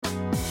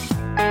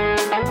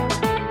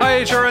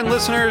HRN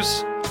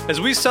listeners.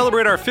 As we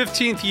celebrate our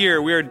 15th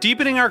year, we are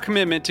deepening our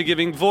commitment to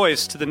giving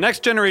voice to the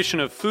next generation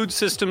of food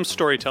systems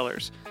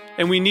storytellers,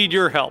 and we need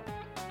your help.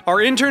 Our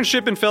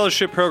internship and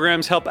fellowship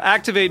programs help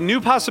activate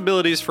new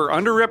possibilities for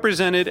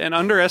underrepresented and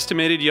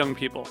underestimated young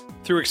people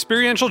through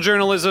experiential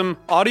journalism,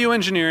 audio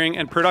engineering,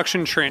 and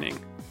production training.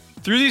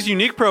 Through these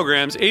unique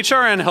programs,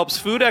 HRN helps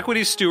food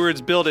equity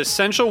stewards build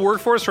essential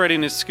workforce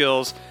readiness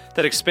skills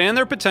that expand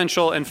their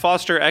potential and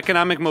foster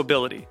economic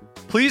mobility.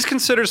 Please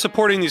consider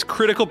supporting these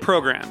critical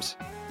programs.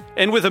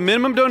 And with a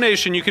minimum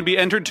donation, you can be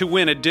entered to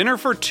win a dinner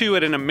for two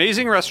at an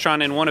amazing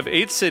restaurant in one of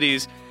 8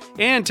 cities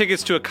and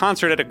tickets to a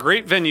concert at a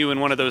great venue in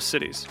one of those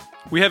cities.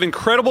 We have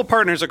incredible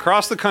partners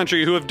across the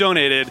country who have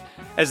donated,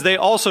 as they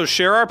also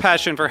share our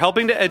passion for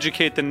helping to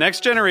educate the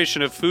next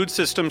generation of food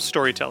systems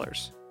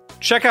storytellers.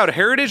 Check out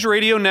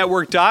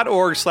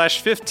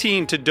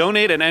heritageradionetwork.org/15 to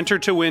donate and enter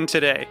to win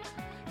today.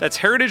 That's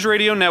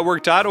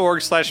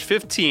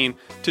heritageradionetwork.org/15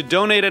 to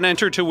donate and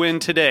enter to win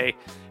today.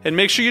 And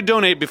make sure you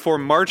donate before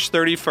March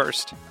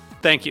 31st.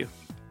 Thank you.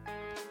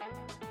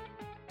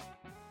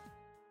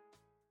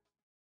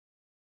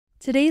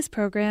 Today's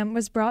program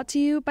was brought to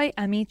you by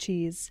Emmy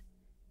Cheese,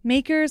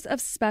 makers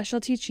of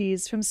specialty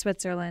cheese from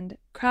Switzerland,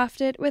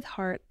 crafted with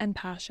heart and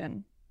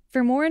passion.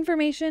 For more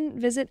information,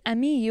 visit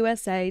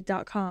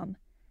emmyusa.com.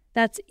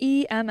 That's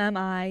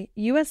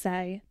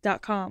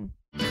EMMIUSA.com.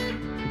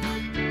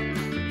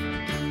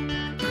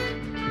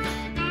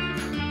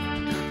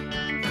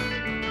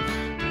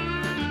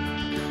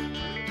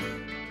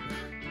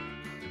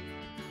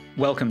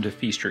 Welcome to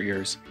Feast Your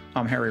Ears.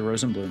 I'm Harry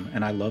Rosenblum,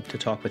 and I love to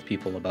talk with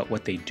people about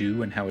what they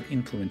do and how it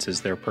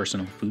influences their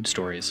personal food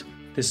stories.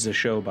 This is a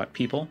show about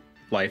people,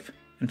 life,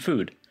 and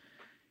food.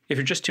 If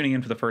you're just tuning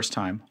in for the first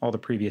time, all the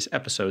previous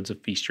episodes of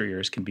Feast Your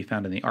Ears can be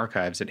found in the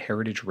archives at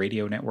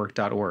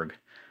heritageradionetwork.org.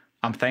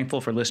 I'm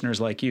thankful for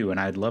listeners like you, and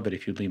I'd love it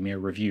if you'd leave me a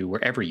review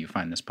wherever you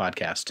find this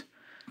podcast.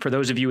 For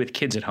those of you with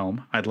kids at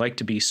home, I'd like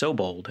to be so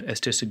bold as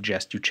to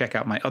suggest you check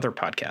out my other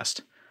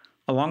podcast.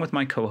 Along with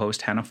my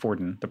co-host Hannah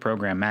Forden, the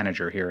program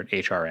manager here at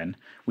HRN,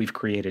 we've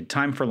created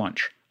Time for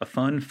Lunch, a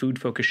fun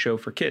food-focused show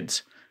for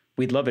kids.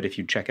 We'd love it if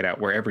you'd check it out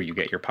wherever you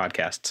get your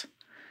podcasts.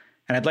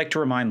 And I'd like to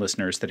remind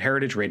listeners that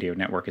Heritage Radio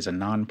Network is a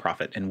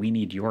non-profit, and we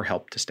need your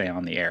help to stay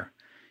on the air.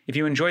 If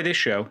you enjoy this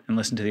show and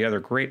listen to the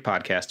other great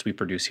podcasts we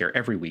produce here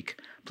every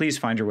week, please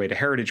find your way to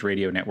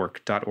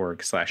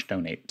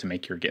heritageradionetwork.org/donate to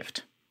make your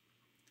gift.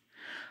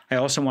 I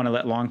also want to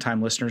let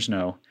longtime listeners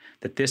know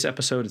that this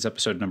episode is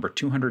episode number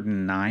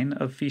 209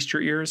 of Feast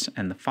Your Ears,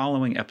 and the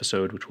following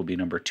episode, which will be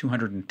number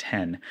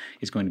 210,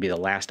 is going to be the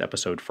last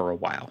episode for a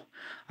while.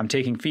 I'm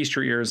taking Feast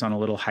Your Ears on a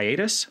little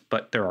hiatus,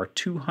 but there are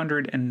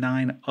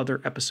 209 other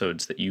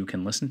episodes that you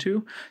can listen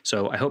to,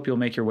 so I hope you'll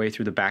make your way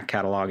through the back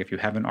catalog if you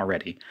haven't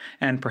already,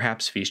 and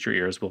perhaps Feast Your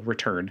Ears will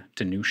return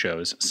to new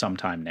shows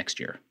sometime next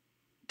year.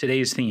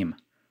 Today's theme: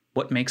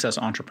 what makes us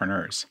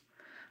entrepreneurs?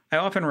 I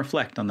often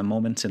reflect on the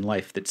moments in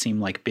life that seem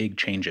like big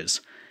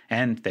changes,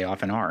 and they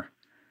often are.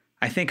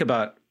 I think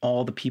about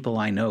all the people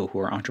I know who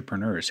are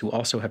entrepreneurs who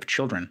also have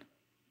children.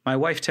 My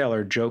wife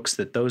Taylor jokes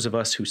that those of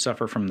us who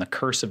suffer from the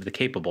curse of the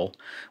capable,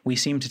 we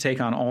seem to take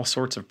on all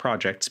sorts of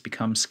projects,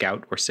 become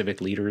scout or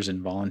civic leaders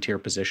in volunteer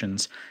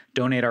positions,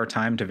 donate our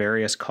time to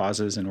various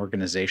causes and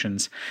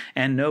organizations,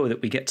 and know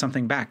that we get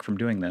something back from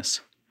doing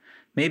this.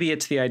 Maybe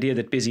it's the idea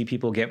that busy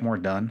people get more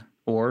done,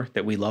 or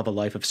that we love a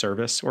life of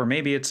service, or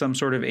maybe it's some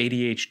sort of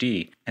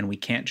ADHD and we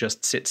can't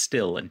just sit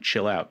still and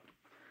chill out.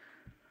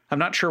 I'm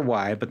not sure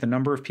why, but the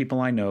number of people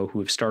I know who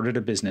have started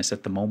a business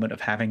at the moment of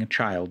having a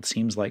child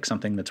seems like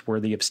something that's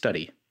worthy of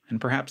study,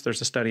 and perhaps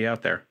there's a study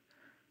out there.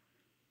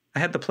 I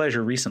had the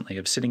pleasure recently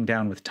of sitting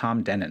down with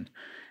Tom Denon,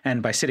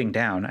 and by sitting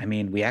down, I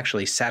mean we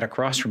actually sat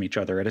across from each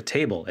other at a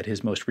table at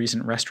his most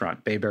recent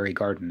restaurant, Bayberry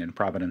Garden in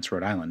Providence,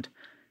 Rhode Island.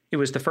 It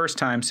was the first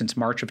time since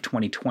March of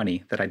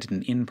 2020 that I did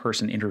an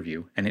in-person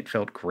interview, and it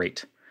felt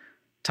great.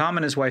 Tom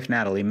and his wife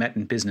Natalie met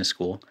in business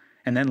school,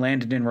 and then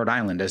landed in Rhode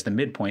Island as the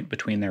midpoint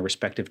between their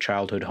respective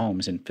childhood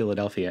homes in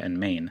Philadelphia and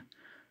Maine.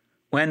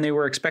 When they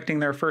were expecting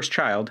their first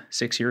child,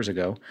 6 years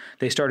ago,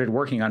 they started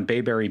working on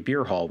Bayberry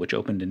Beer Hall, which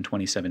opened in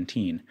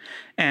 2017,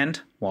 and,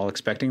 while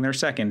expecting their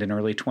second in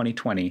early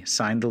 2020,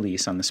 signed the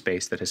lease on the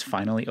space that has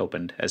finally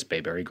opened as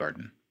Bayberry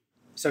Garden.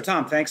 So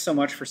Tom, thanks so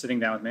much for sitting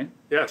down with me.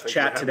 Yeah, to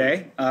chat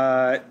today.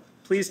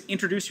 Please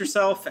introduce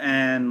yourself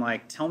and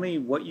tell me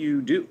what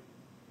you do.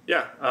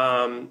 Yeah,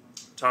 Tom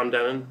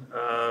Denon,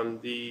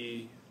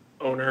 the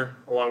owner,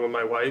 along with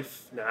my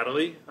wife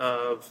Natalie,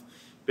 of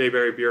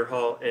Bayberry Beer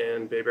Hall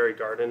and Bayberry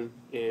Garden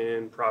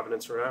in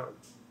Providence, Rhode Island.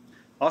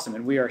 Awesome,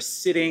 and we are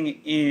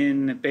sitting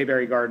in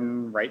Bayberry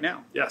Garden right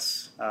now.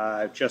 Yes.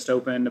 Just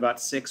opened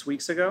about 6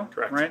 weeks ago.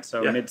 Correct. Right,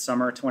 so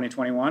midsummer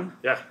 2021.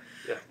 Yeah.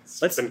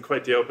 It's been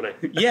quite the opening.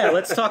 Yeah,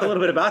 let's talk a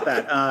little bit about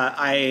that.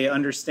 I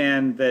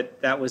understand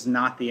that was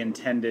not the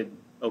intended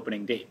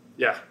opening date.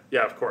 Yeah,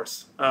 of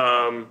course.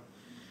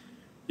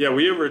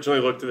 We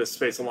originally looked at this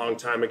space a long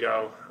time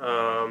ago,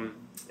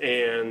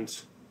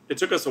 and it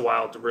took us a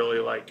while to really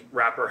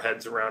wrap our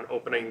heads around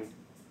opening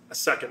a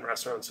second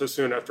restaurant so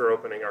soon after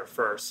opening our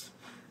first.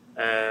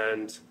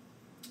 And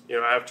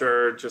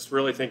After just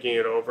really thinking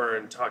it over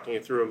and talking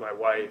it through with my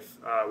wife,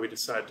 we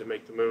decided to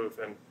make the move,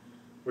 and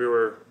we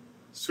were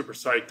super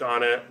psyched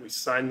on it. We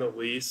signed the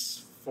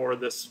lease for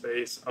this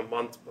space a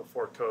month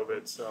before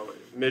COVID. So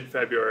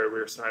mid-February, we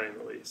were signing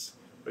the lease,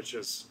 which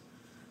is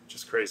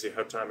just crazy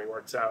how timing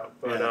works out.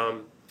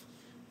 But,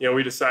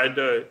 we decided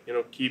to,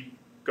 keep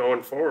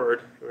going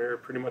forward. We were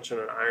pretty much in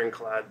an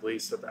ironclad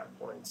lease at that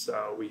point.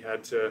 So we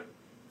had to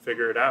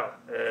figure it out.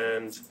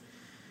 And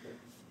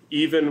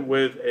even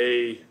with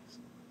a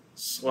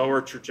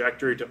slower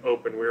trajectory to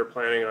open, we were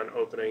planning on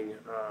opening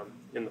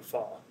in the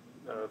fall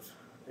of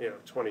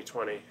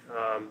 2020.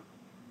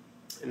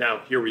 And now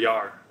here we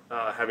are,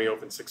 having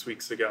opened 6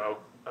 weeks ago.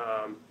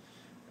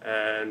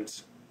 And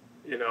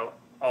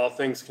all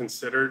things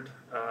considered,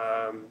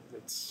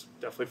 it's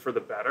definitely for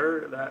the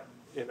better that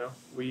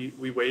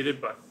we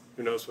waited, but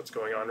who knows what's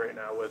going on right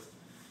now with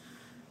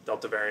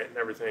Delta variant and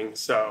everything.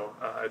 So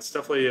it's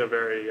definitely a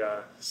very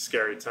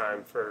scary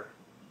time for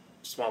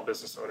small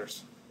business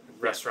owners.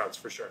 Restaurants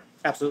for sure.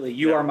 Absolutely.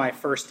 You are my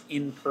first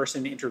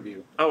in-person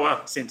interview. Oh,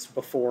 wow. Since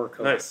before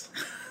COVID. Nice.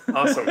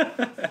 Awesome.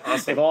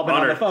 They've all been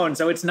on the phone,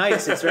 so it's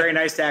nice. It's very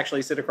nice to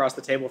actually sit across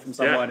the table from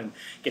someone and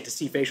get to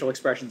see facial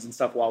expressions and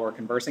stuff while we're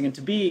conversing and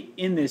to be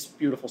in this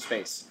beautiful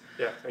space.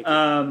 Yeah, thank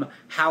you.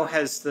 How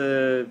has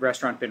the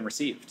restaurant been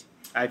received?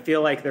 I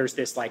feel like there's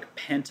this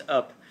pent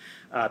up,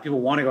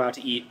 people want to go out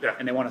to eat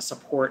and they want to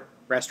support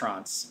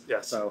restaurants.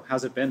 Yes. So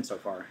how's it been so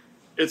far?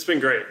 It's been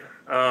great.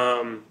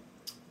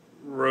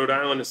 Rhode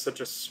Island is such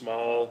a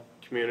small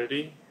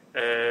community,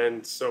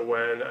 and so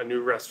when a new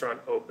restaurant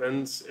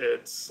opens,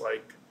 it's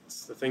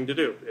the thing to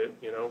do.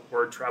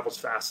 Word travels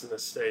fast in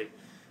this state.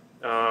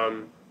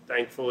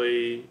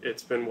 Thankfully,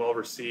 it's been well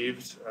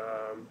received,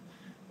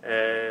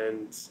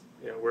 and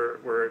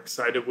we're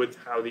excited with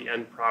how the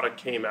end product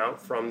came out,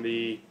 from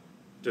the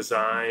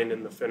design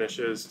and the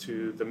finishes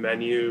to the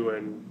menu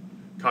and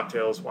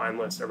cocktails, wine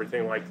list,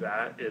 everything like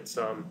that.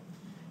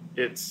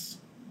 It's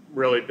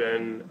really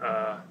been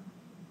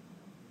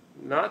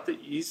not the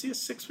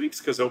easiest 6 weeks,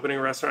 because opening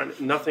a restaurant,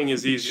 nothing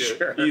is easy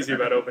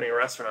about opening a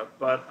restaurant.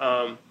 But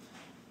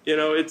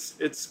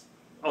it's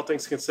all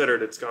things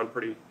considered, it's gone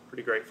pretty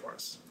great for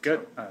us.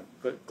 Good.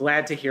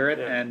 Glad to hear it,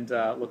 and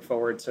look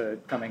forward to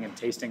coming and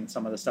tasting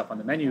some of the stuff on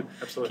the menu.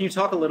 Absolutely. Can you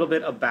talk a little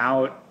bit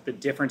about the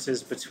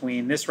differences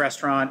between this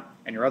restaurant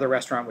and your other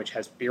restaurant, which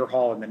has Beer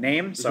Hall in the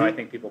name? So I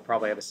think people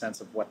probably have a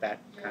sense of what that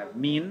kind of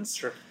means.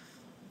 Sure.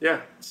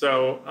 Yeah.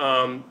 So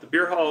the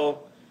Beer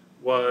Hall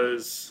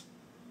was,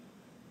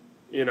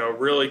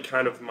 really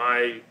kind of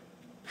my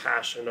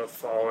passion of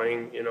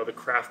following, the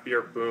craft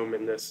beer boom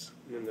in this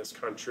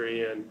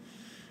country, and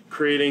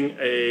creating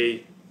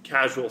a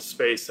casual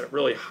space that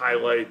really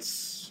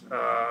highlights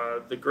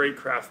the great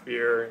craft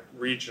beer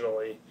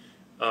regionally,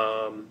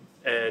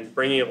 and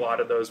bringing a lot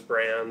of those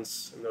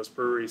brands and those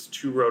breweries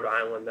to Rhode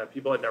Island that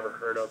people had never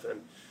heard of.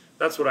 And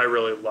that's what I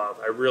really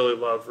love. I really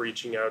love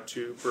reaching out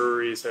to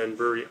breweries and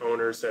brewery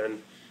owners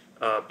and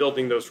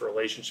building those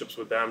relationships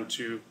with them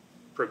to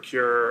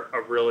procure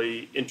a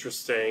really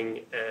interesting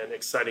and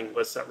exciting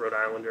list that Rhode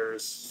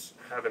Islanders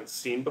haven't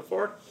seen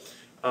before.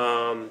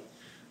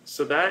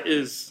 So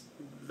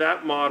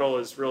that model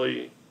is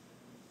really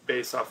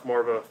based off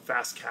more of a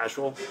fast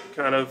casual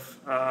kind of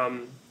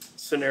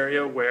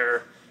scenario,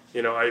 where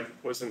I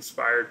was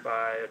inspired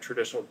by a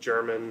traditional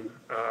German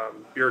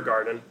beer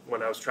garden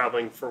when I was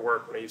traveling for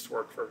work, when I used to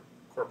work for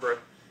corporate,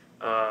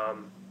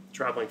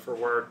 traveling for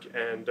work.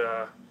 And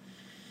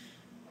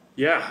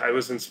I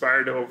was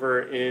inspired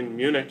over in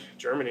Munich,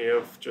 Germany,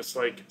 of just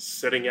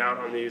sitting out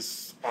on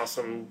these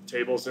awesome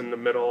tables in the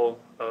middle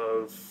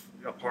of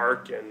a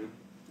park and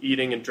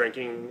eating and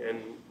drinking,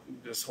 and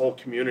this whole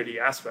community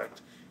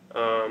aspect.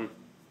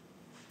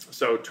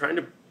 So trying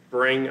to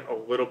bring a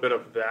little bit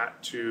of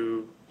that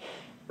to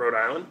Rhode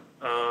Island,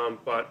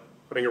 but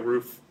putting a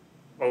roof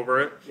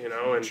over it,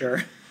 and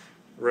sure.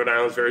 Rhode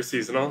Island's very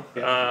seasonal.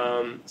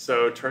 Yeah.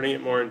 So turning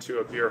it more into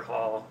a beer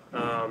hall,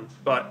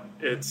 but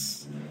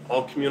it's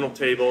all communal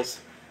tables,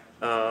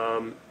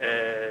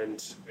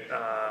 and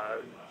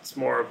it's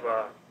more of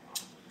a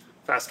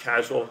fast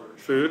casual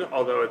food,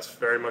 although it's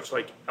very much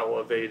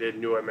elevated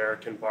new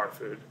American bar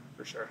food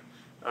for sure.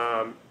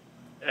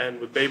 And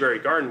with Bayberry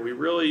Garden,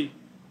 we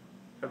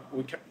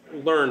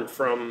learned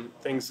from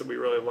things that we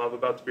really love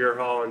about the beer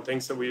hall and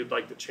things that we would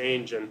like to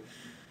change. And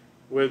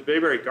with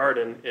Bayberry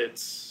Garden,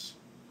 it's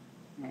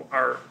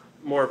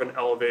more of an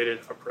elevated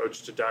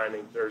approach to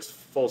dining. There's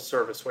full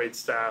service wait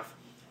staff.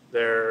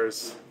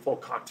 There's full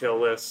cocktail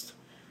list,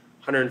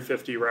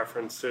 150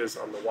 references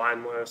on the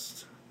wine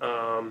list,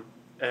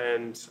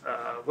 and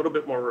a little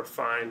bit more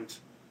refined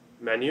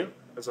menu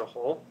as a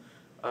whole.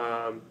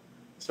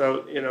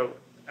 So,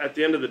 at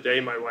the end of the day,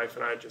 my wife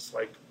and I just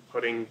like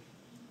putting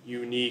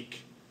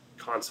unique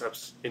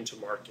concepts into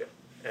market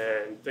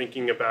and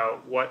thinking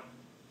about what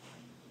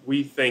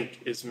we think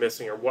is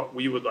missing or what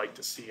we would like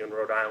to see in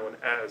Rhode Island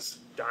as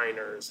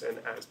diners and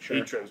as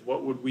patrons. Where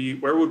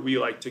would we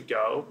like to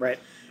go? Right.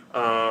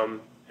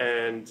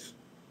 And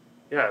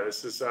yeah,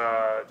 this is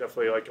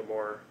definitely a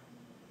more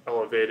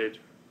elevated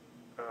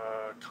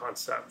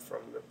concept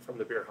from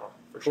the beer hall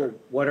for Cool. sure.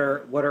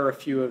 What are a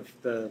few of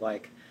the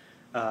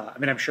I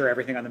mean, I'm sure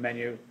everything on the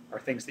menu are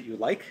things that you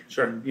like.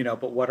 Sure.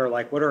 But what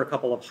are a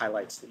couple of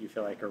highlights that you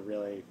feel like are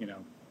really,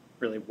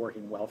 really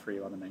working well for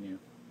you on the menu?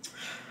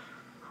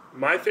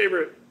 My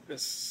favorite,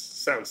 this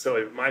sounds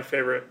silly, but my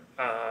favorite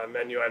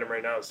menu item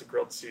right now is the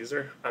grilled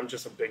Caesar. I'm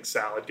just a big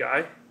salad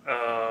guy.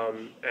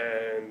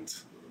 And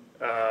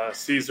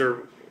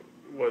Caesar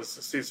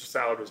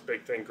salad was a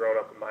big thing growing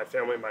up in my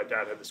family. My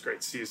dad had this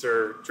great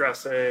Caesar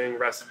dressing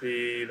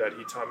recipe that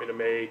he taught me to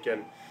make.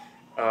 And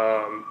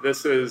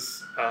this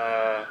is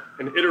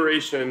an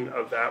iteration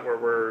of that where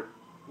we're,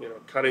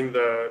 cutting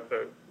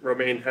the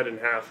romaine head in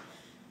half,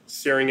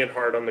 searing it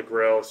hard on the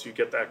grill so you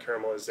get that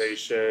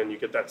caramelization, you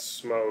get that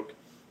smoke,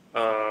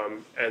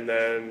 and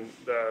then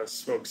the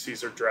smoked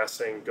Caesar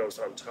dressing goes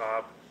on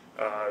top.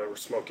 We're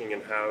smoking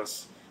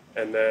in-house,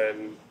 and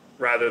then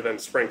rather than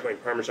sprinkling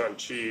Parmesan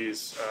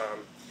cheese,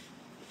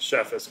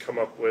 chef has come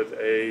up with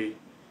a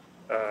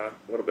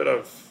little bit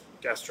of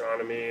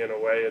gastronomy in a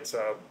way. It's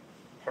a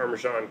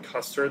Parmesan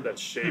custard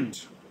that's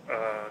shaped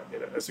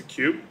as a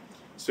cube.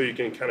 So you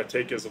can kind of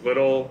take as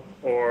little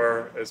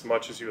or as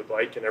much as you would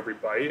like in every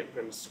bite,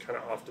 and it's kind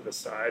of off to the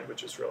side,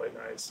 which is really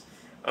nice.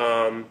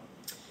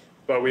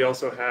 But we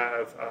also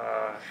have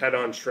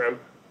head-on shrimp,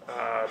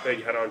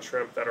 big head-on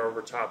shrimp that are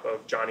over top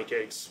of Johnny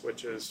Cakes,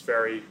 which is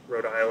very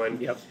Rhode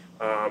Island,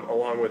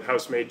 along with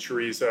house-made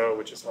chorizo,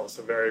 which is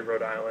also very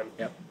Rhode Island.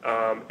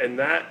 And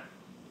that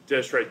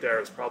dish right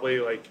there is probably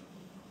like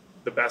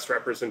the best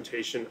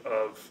representation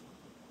of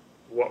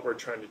what we're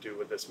trying to do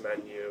with this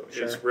menu.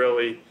 Is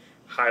really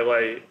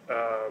highlight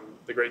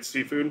the great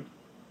seafood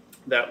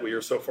that we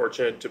are so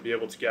fortunate to be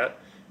able to get,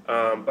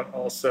 but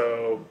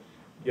also,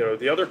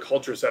 the other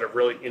cultures that have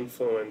really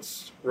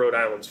influenced Rhode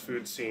Island's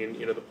food scene,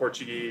 the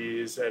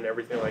Portuguese and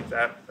everything like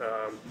that.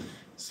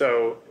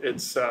 So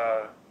it's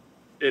a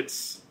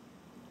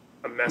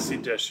messy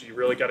dish. You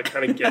really got to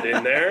kind of get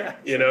in there,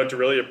 to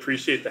really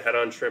appreciate the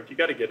head-on shrimp. You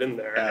got to get in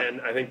there, and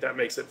I think that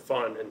makes it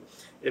fun, and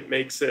it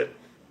makes it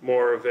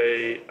more of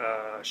a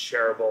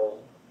shareable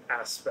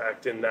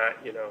aspect in that,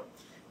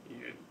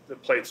 the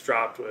plate's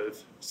dropped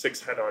with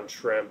 6 head-on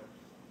shrimp,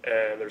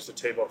 and there's a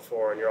table of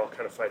 4, and you're all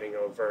kind of fighting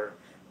over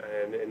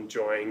and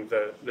enjoying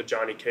the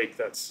Johnny Cake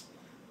that's,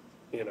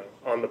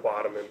 on the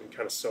bottom and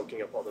kind of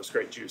soaking up all those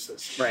great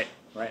juices. Right.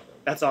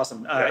 That's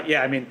awesome.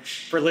 I mean,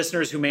 for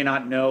listeners who may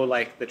not know,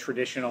 the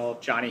traditional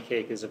Johnny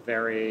Cake is a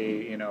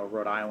very,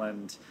 Rhode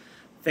Island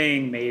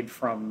thing made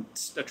from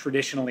a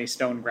traditionally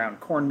stone ground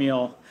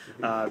cornmeal,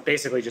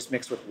 basically just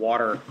mixed with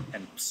water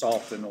and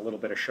salt and a little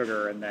bit of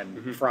sugar, and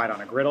then fried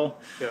on a griddle.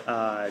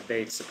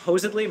 They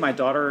supposedly, my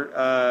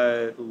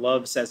daughter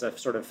loves, as a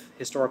sort of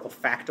historical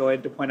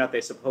factoid to point out,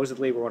 they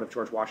supposedly were one of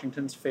George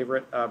Washington's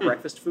favorite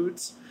breakfast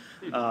foods,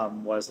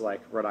 was like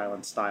Rhode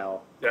Island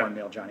style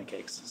cornmeal Johnny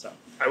Cakes. So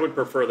I would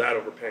prefer that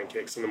over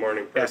pancakes in the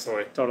morning,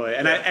 personally. Totally.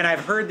 And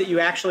I've heard that you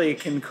actually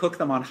can cook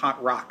them on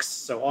hot rocks.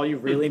 So all you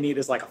really need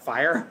is like a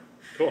fire.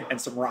 Cool.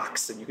 And some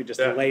rocks, and you could just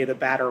lay the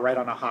batter right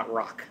on a hot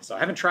rock. So I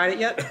haven't tried it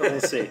yet, but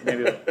we'll see.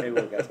 Maybe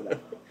we'll get to that.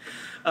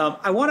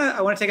 I want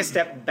to take a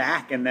step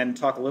back and then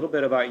talk a little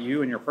bit about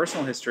you and your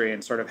personal history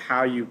and sort of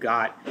how you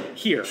got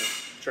here.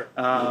 Sure.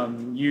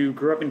 You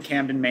grew up in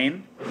Camden,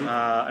 Maine,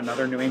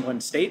 another New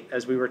England state.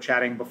 As we were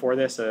chatting before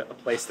this, a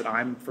place that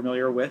I'm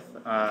familiar with.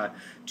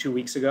 2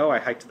 weeks ago, I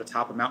hiked to the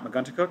top of Mount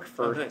McGuntacook.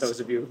 For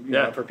those of you,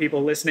 for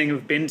people listening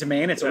who've been to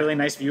Maine, it's a really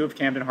nice view of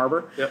Camden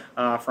Harbor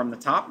from the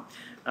top.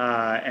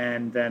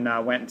 And then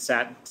went and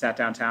sat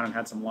downtown and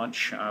had some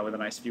lunch with a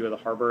nice view of the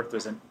harbor.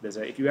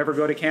 If you ever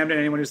go to Camden,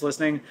 anyone who's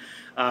listening,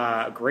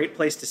 a great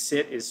place to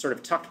sit is sort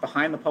of tucked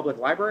behind the public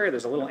library.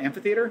 There's a little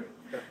amphitheater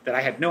that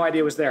I had no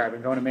idea was there. I've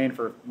been going to Maine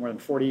for more than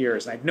 40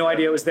 years, and I had no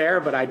idea it was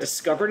there, but I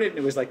discovered it, and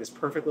it was like this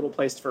perfect little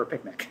place for a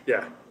picnic.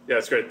 Yeah,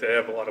 it's great. They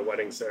have a lot of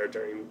weddings there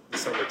during the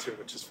summer, too,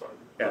 which is fun.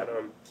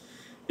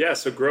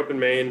 So grew up in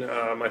Maine.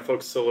 My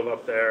folks still live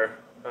up there,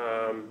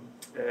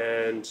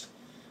 and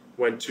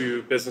went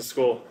to business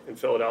school in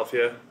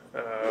Philadelphia,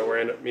 where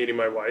I ended up meeting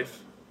my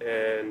wife,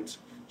 and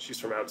she's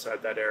from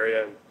outside that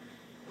area. And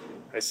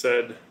I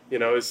said,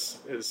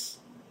 as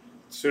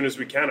soon as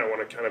we can, I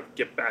want to kind of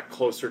get back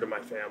closer to my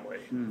family.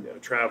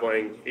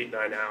 Traveling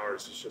 8-9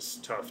 hours is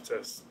just tough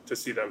to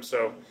see them.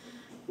 So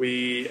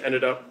we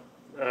ended up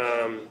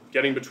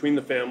getting between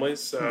the families,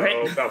 so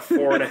about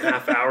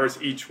 4.5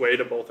 hours each way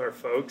to both our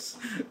folks.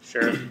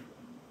 Sure.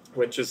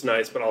 Which is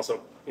nice, but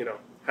also,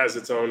 has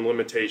its own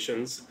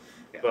limitations.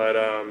 But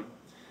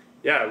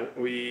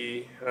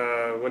we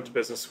went to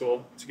business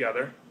school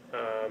together.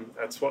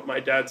 That's what my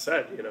dad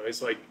said.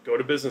 He's like, go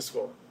to business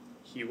school.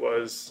 He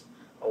was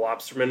a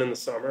lobsterman in the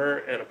summer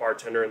and a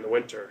bartender in the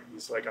winter.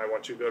 He's like, I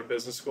want you to go to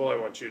business school. I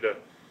want you to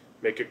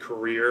make a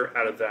career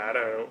out of that.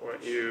 I don't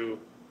want you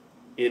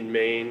in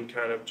Maine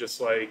kind of just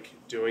like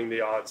doing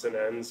the odds and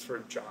ends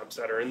for jobs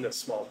that are in this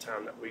small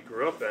town that we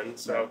grew up in.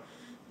 So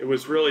it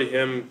was really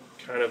him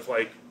kind of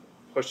like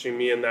pushing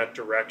me in that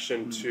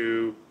direction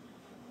to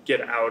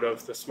get out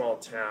of the small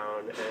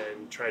town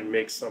and try and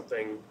make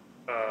something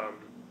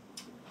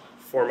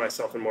for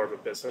myself in more of a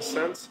business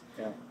sense.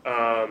 Yeah.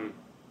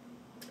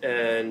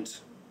 And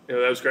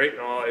that was great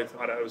and all. I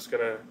thought I was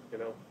gonna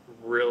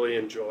really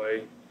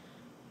enjoy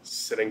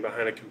sitting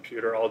behind a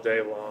computer all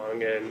day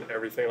long and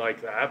everything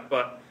like that,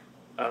 but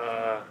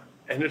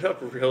ended up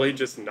really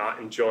just not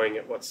enjoying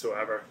it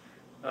whatsoever.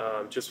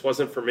 Just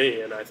wasn't for me,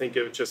 and I think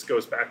it just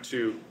goes back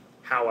to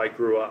how I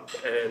grew up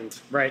and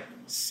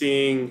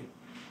seeing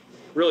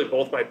really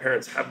both my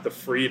parents have the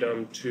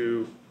freedom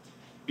to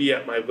be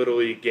at my Little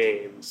League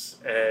games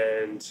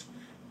and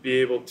be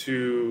able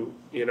to,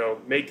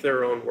 make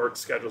their own work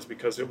schedules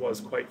because it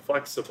was quite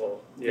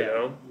flexible. You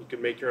know, you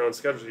can make your own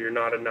schedule. You're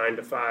not a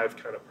 9-to-5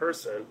 kind of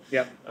person.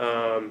 Yep.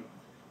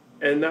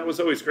 And that was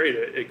always great.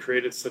 It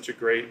created such a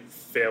great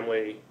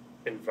family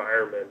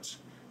environment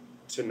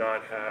to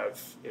not have,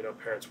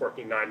 parents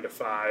working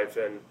 9-to-5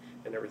 and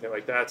everything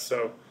like that.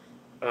 So,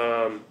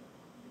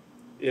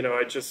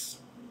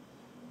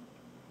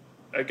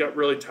 I got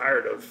really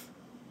tired of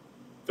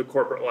the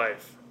corporate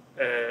life,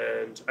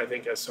 and I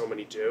think as so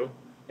many do.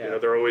 Yeah.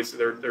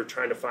 They're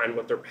trying to find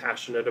what they're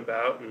passionate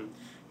about and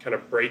kind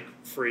of break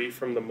free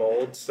from the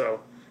mold. So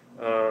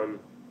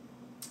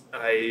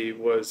I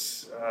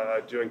was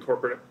doing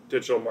corporate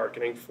digital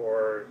marketing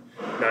for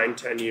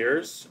 9-10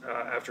 years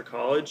after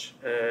college,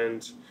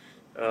 and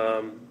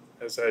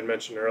as I had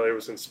mentioned earlier,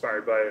 was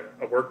inspired by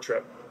a work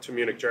trip to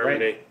Munich,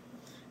 Germany,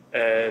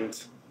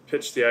 and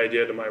pitched the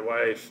idea to my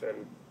wife,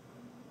 and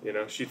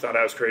she thought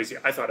I was crazy.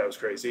 I thought I was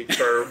crazy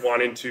for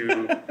wanting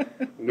to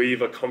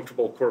leave a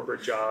comfortable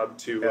corporate job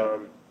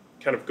to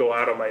kind of go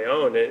out on my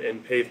own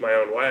and pave my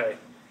own way.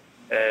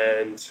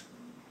 And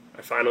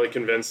I finally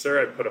convinced her.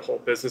 I put a whole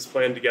business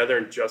plan together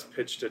and just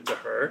pitched it to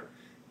her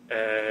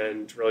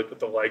and really put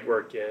the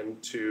legwork in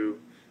to,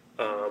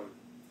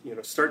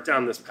 start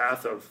down this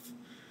path of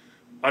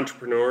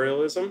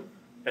entrepreneurialism.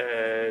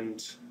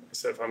 And I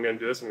said, if I'm going to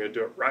do this, I'm going to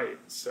do it right.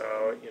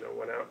 So,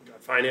 went out,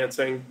 got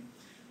financing,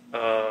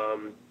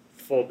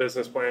 full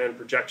business plan,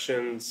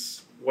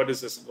 projections. What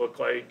does this look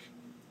like?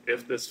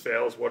 If this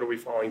fails, what are we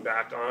falling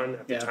back on?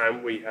 At the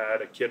time, we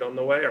had a kid on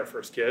the way, our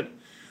first kid.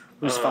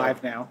 Who's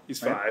 5 now? He's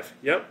 5.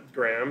 Yep.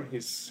 Graham.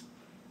 He's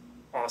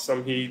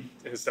awesome. He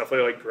has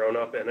definitely grown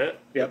up in it,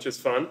 which is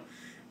fun.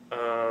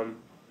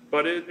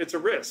 But it's a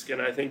risk.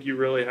 And I think you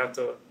really have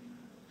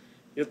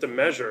to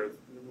measure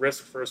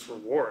risk versus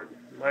reward.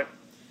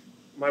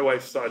 My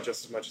wife saw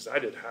just as much as I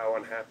did how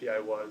unhappy I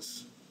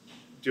was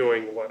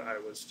doing what I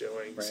was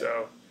doing. Right.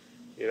 So,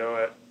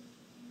 at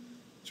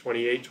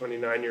 28,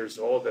 29 years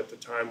old at the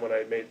time when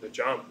I made the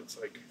jump, it's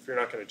like, if you're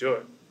not going to do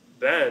it,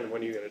 then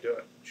when are you going to do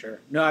it?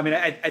 Sure. No, I mean,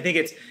 I think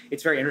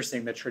it's very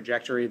interesting, the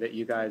trajectory that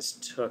you guys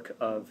took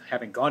of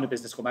having gone to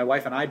business school. My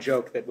wife and I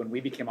joke that when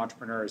we became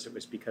entrepreneurs, it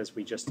was because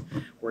we just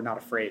were not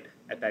afraid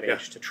at that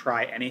age to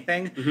try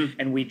anything. Mm-hmm.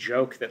 And we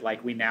joke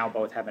that we now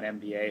both have an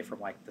MBA from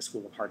the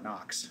School of Hard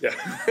Knocks. Yeah,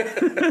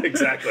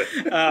 exactly.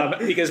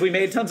 Because we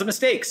made tons of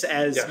mistakes,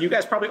 as you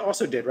guys probably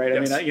also did, right?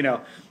 Yes. I mean,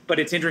 but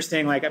it's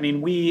interesting. I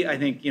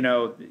think,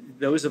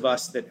 those of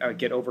us that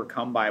get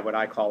overcome by what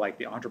I call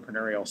the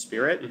entrepreneurial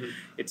spirit,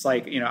 it's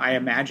I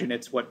imagine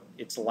it's what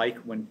it's like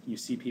when you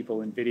see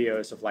people in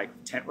videos of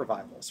tent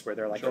revivals where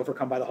they're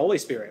overcome by the Holy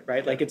Spirit,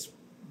 right? Yeah.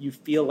 You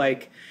feel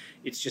like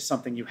it's just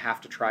something you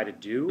have to try to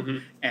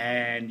do,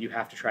 and you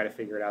have to try to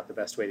figure it out the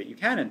best way that you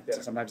can. And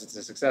sometimes it's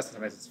a success,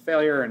 sometimes it's a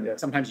failure, and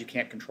sometimes you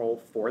can't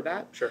control for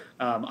that. Sure.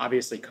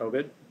 Obviously,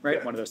 COVID, right?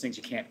 Yeah. One of those things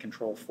you can't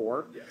control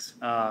for. Yes.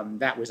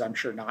 That was, I'm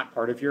sure, not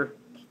part of your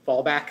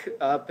fallback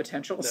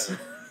potentials.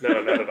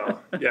 No, not at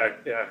all.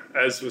 Yeah.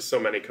 As with so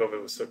many,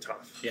 COVID was so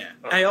tough. Yeah.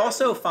 I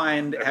also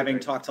find, having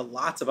talked to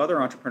lots of other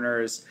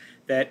entrepreneurs,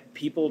 that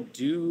people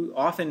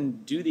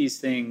often do these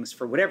things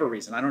for whatever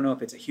reason. I don't know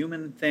if it's a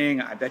human thing.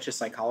 I bet you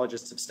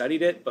psychologists have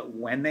studied it. But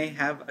when they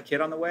have a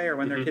kid on the way, or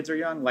when their kids are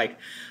young,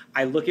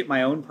 I look at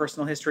my own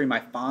personal history.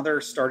 My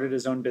father started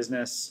his own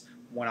business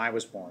when I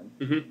was born.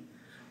 Mm-hmm.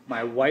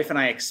 My wife and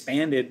I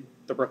expanded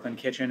the Brooklyn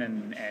Kitchen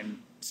and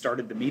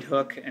started the Meat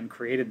Hook and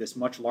created this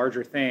much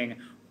larger thing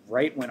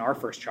right when our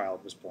first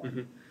child was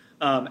born.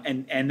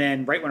 Mm-hmm. And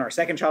then right when our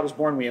second child was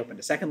born, we opened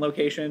a second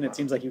location. It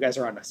seems like you guys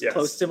are on a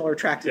close, similar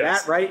track to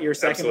that, right? Your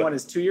second one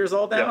is 2 years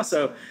old now,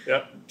 so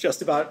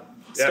just about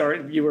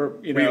started. You were,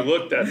 We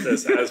looked at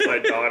this as my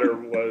daughter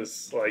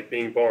was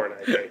being born,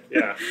 I think.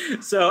 Yeah.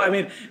 So, I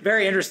mean,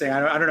 very interesting.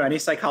 I don't know, any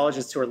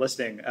psychologists who are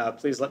listening,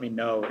 please let me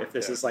know if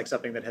this is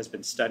something that has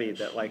been studied,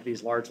 that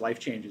these large life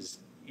changes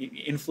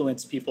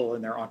influence people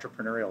in their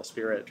entrepreneurial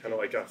spirit. Kind of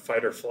like a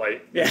fight or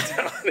flight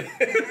mentality.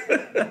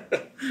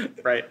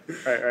 Right.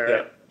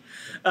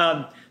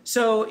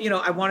 So,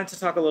 I wanted to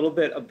talk a little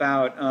bit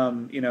about,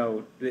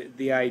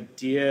 the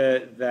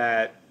idea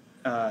that,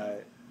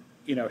 so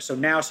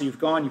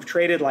you've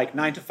traded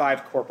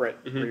 9-to-5 corporate,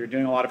 where you're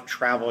doing a lot of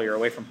travel, you're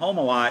away from home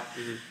a lot,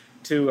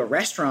 to a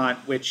restaurant,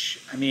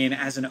 which,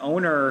 as an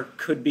owner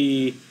could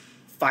be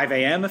 5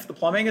 a.m. if the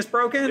plumbing is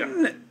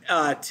broken,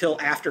 till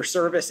after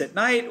service at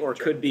night, or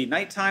could be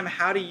nighttime.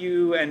 How do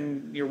you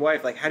and your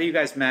wife, how do you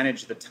guys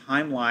manage the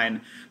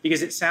timeline?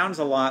 Because it sounds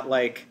a lot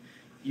like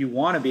you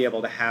want to be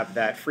able to have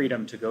that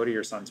freedom to go to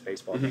your son's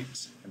baseball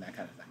games and that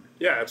kind of thing.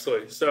 Yeah,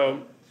 absolutely.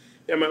 So,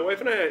 yeah, my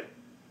wife and I,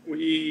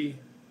 we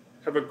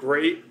have a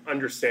great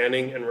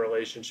understanding and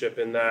relationship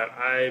in that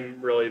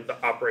I'm really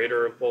the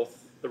operator of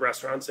both the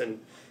restaurants,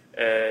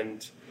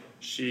 and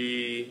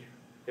she,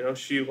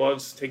 she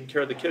loves taking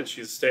care of the kids.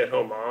 She's a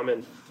stay-at-home mom,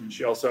 and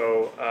she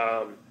also,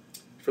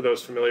 for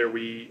those familiar,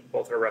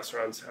 both our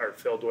restaurants are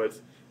filled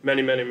with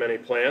many, many, many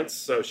plants.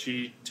 So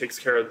she takes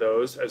care of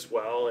those as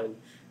well,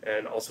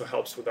 and also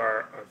helps with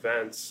our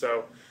events.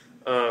 So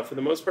for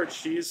the most part,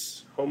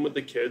 she's home with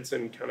the kids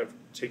and kind of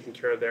taking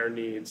care of their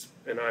needs,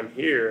 and I'm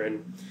here.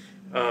 And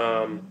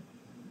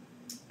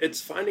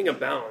it's finding a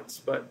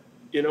balance. But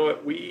you know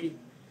what?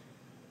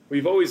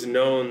 We've always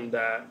known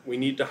that we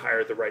need to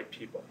hire the right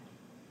people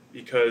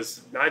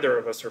because neither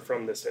of us are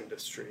from this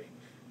industry.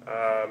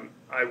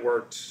 I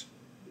worked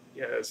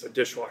as a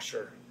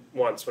dishwasher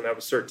once when I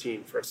was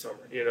 13 for a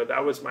summer.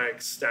 That was my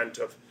extent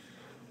of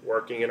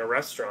working in a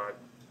restaurant.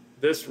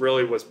 This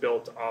really was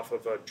built off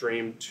of a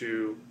dream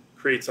to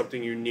create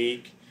something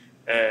unique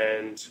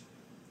and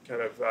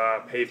kind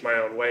of pave my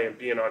own way and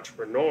be an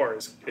entrepreneur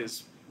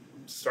is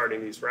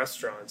starting these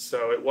restaurants.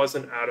 So it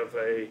wasn't out of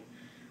a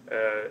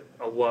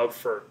love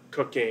for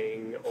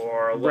cooking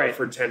or a love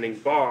for tending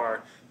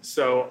bar.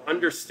 So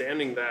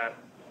understanding that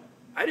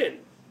I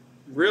didn't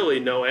really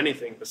know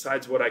anything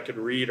besides what I could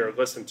read or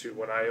listen to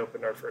when I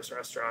opened our first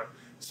restaurant.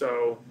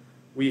 So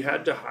we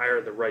had to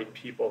hire the right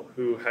people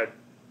who had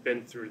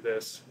been through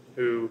this,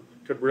 who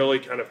could really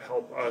kind of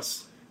help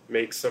us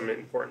make some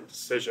important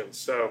decisions.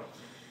 So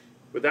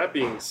with that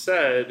being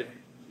said,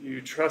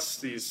 you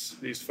trust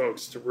these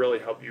folks to really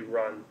help you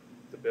run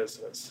the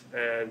business.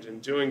 And in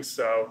doing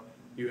so,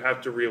 you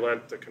have to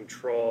relent the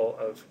control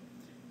of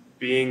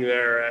being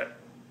there at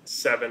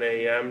 7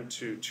 a.m.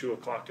 to 2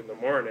 o'clock in the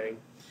morning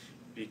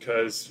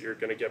because you're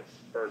going to get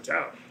burnt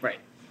out. Right.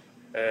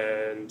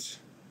 And,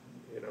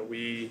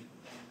 we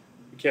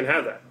can't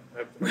have that.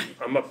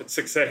 I'm up at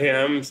 6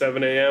 a.m.,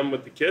 7 a.m.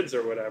 with the kids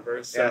or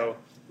whatever. So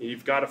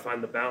you've got to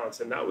find the balance.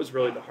 And that was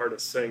really the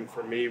hardest thing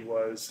for me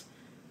was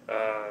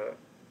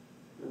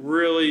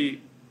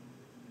really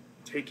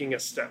taking a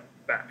step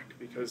back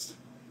because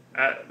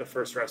at the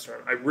first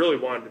restaurant, I really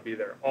wanted to be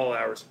there all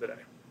hours of the day.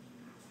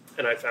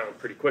 And I found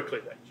pretty quickly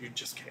that you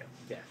just can't.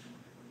 Yeah.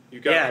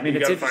 You got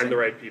to find the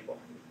right people.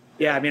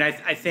 Yeah,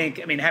 I think,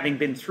 having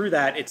been through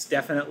that, it's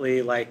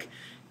definitely like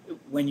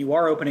when you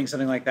are opening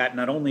something like that,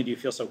 not only do you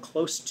feel so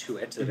close to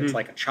it that it's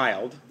like a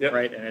child,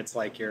 right? And it's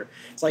like your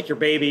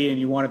baby and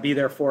you want to be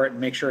there for it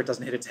and make sure it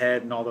doesn't hit its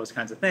head and all those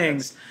kinds of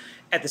things.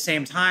 At the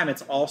same time,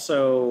 it's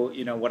also,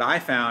 what I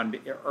found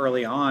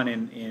early on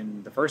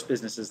in the first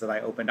businesses that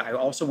I opened, I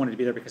also wanted to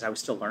be there because I was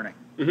still learning.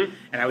 And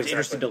I was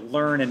interested to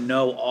learn and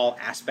know all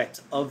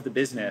aspects of the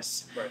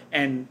business. Right.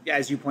 And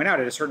as you point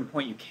out, at a certain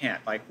point, you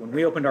can't. Like when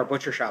we opened our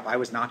butcher shop, I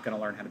was not going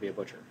to learn how to be a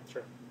butcher.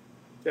 Sure.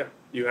 Yeah,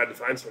 you had to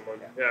find someone.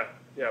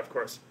 Yeah, of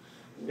course.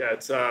 Yeah,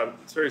 it's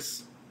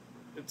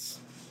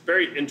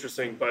very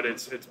interesting, but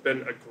it's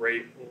been a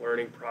great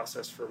learning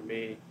process for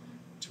me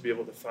to be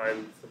able to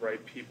find the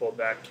right people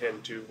that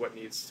can do what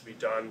needs to be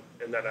done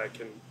and that I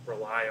can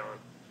rely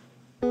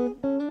on.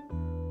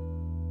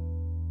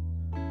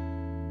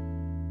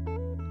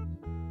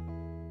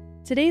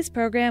 Today's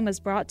program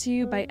was brought to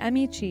you by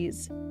Emmy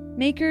Cheese,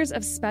 makers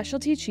of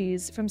specialty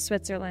cheese from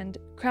Switzerland,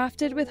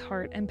 crafted with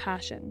heart and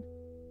passion.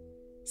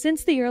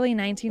 Since the early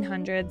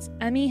 1900s,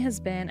 Emmy has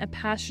been a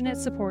passionate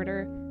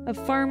supporter of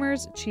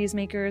farmers,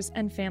 cheesemakers,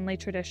 and family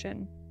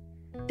tradition.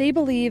 They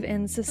believe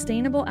in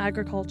sustainable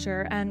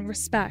agriculture and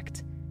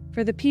respect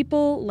for the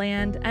people,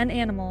 land, and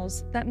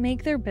animals that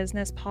make their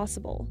business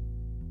possible.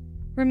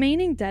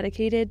 Remaining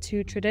dedicated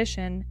to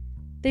tradition,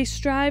 they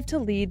strive to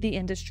lead the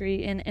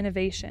industry in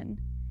innovation,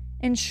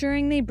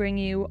 ensuring they bring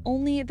you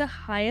only the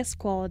highest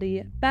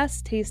quality,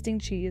 best tasting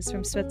cheese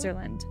from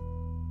Switzerland.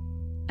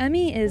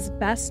 Emmy is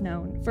best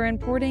known for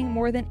importing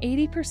more than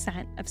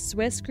 80% of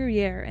Swiss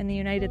Gruyere in the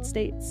United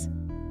States.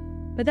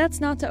 But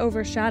that's not to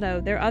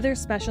overshadow their other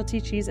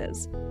specialty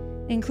cheeses,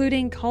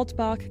 including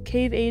Kaltbach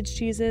cave-aged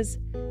cheeses,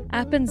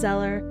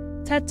 Appenzeller,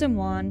 Tête de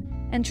Moine,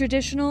 and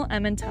traditional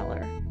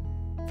Emmentaler.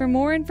 For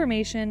more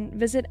information,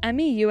 visit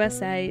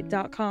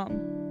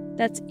emmyusa.com.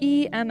 That's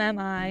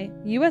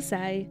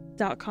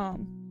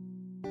EMMIUSA.com.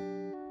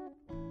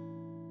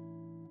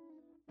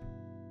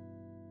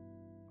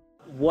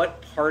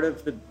 What part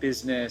of the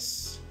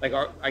business,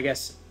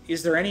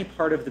 is there any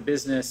part of the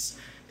business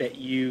that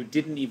you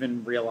didn't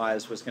even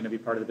realize was going to be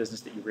part of the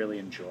business that you really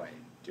enjoy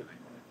doing?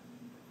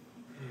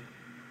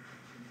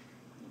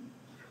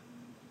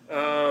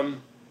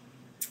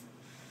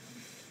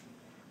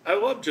 I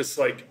love just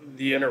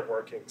the inner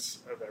workings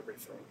of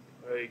everything.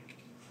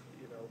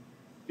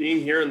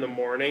 Being here in the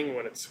morning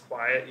when it's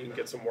quiet, you can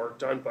get some work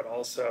done, but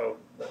also,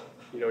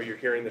 you're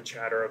hearing the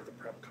chatter of the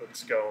prep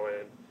cooks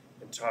going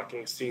and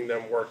talking, seeing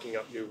them working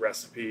up new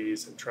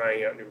recipes and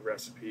trying out new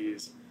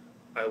recipes.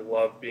 I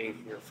love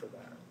being here for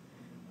that.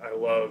 I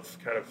love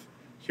kind of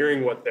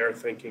hearing what they're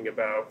thinking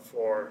about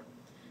for,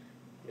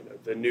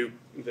 the new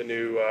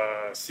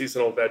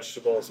seasonal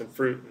vegetables and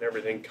fruit and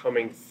everything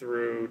coming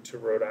through to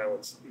Rhode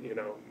Island's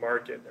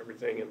market and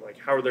everything, and like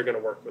how are they going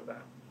to work with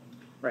that,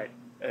 right?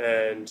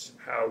 And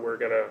how we're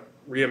going to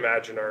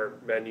reimagine our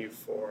menu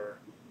for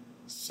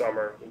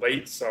summer,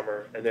 late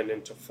summer, and then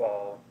into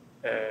fall,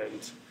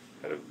 and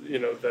kind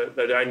of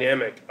the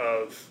dynamic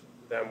of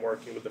them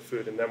working with the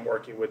food and them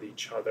working with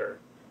each other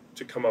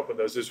to come up with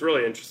those is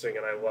really interesting,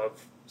 and I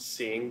love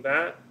seeing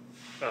that.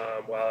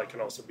 While I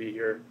can also be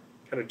here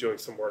kind of doing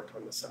some work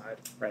on the side.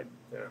 Right.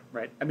 Yeah.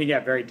 Right. I mean, yeah,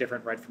 very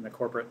different right from the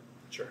corporate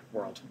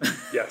world.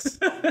 Yes.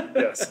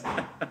 Yes.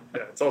 Yeah.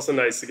 It's also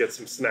nice to get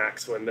some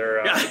snacks when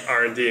they're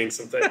R&Ding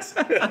some things.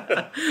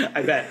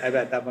 I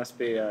bet that must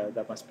be a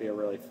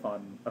really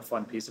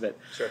fun piece of it.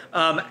 Sure.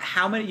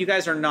 How many,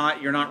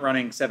 you're not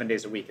running 7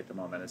 days a week at the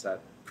moment, is that?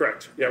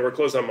 Correct. Yeah, we're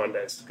closed on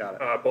Mondays.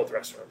 Got it. Both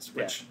restaurants,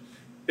 which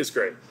is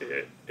great.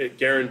 It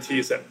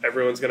guarantees that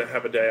everyone's going to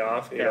have a day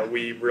off. You know,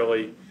 we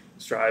really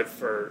strive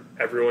for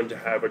everyone to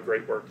have a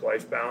great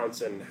work-life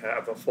balance and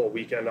have a full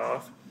weekend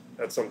off.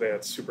 That's something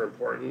that's super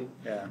important.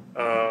 Yeah.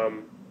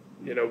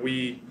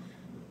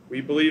 We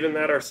believe in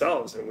that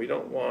ourselves, and we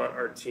don't want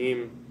our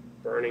team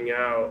burning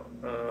out.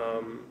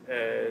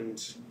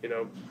 And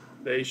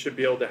they should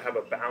be able to have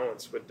a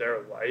balance with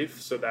their life,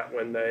 so that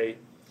when they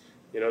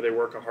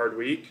work a hard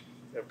week,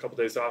 they have a couple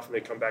days off, and they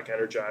come back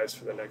energized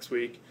for the next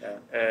week. Yeah.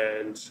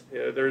 And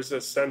there's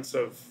a sense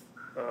of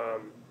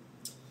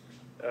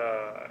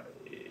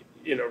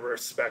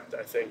respect,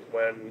 I think,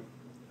 when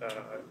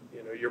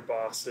your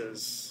boss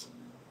is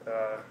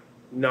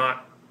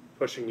not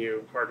pushing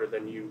you harder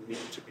than you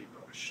need to be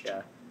pushed.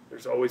 Yeah.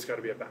 There's always got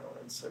to be a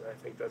balance, and I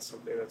think that's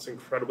something that's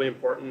incredibly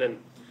important,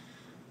 and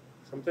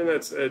something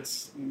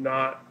it's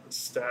not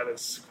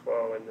status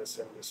quo in this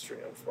industry,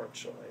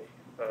 unfortunately.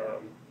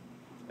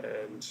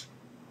 And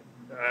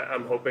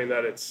I'm hoping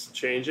that it's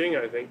changing.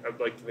 I'd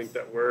like to think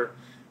that we're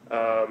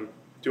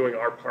doing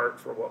our part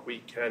for what we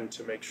can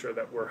to make sure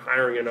that we're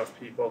hiring enough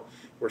people,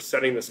 we're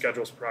setting the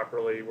schedules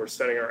properly, we're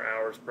setting our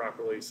hours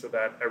properly, so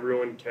that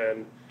everyone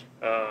can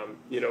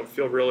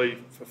feel really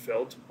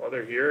fulfilled while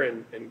they're here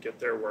and get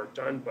their work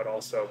done, but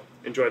also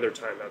enjoy their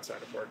time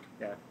outside of work.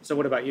 Yeah. So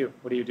what about you?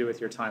 What do you do with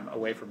your time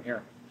away from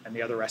here and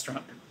the other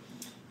restaurant?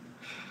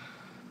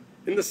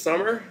 In the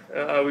summer,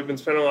 we've been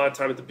spending a lot of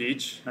time at the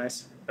beach.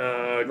 Nice.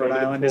 Rhode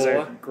Island is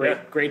a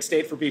great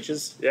state for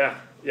beaches. Yeah.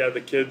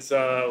 The kids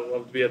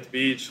love to be at the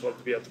beach, love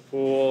to be at the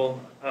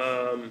pool,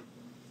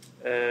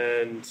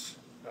 and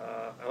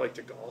I like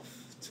to golf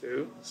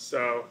too.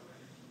 So,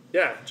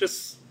 yeah,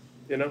 just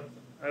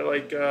I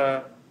like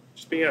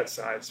just being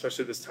outside,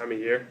 especially this time of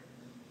year.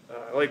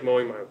 I like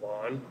mowing my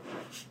lawn.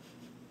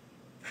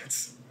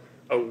 That's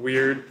a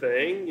weird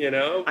thing,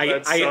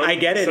 I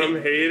get it.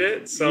 Some hate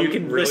it. Some you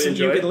can really listen.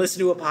 enjoy You it. can listen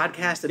to a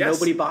podcast and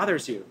nobody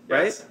bothers you,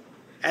 right? Yes.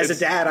 As a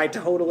dad, I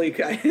totally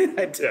connect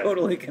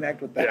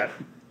with that. Yeah,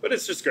 but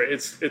it's just great.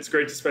 It's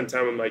great to spend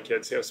time with my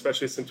kids,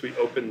 especially since we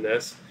opened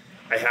this.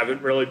 I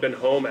haven't really been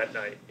home at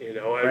night.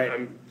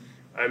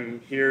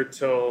 I'm here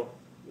till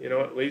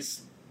at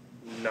least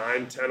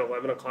 9, 10,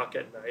 11 o'clock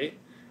at night,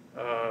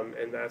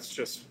 and that's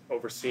just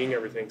overseeing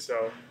everything.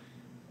 So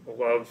I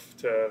love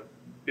to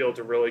be able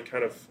to really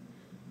kind of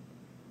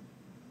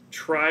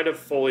try to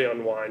fully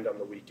unwind on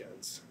the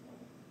weekends.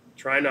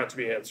 Try not to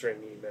be answering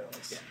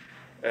emails.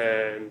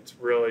 And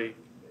really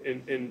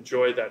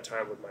enjoy that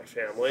time with my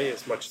family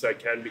as much as I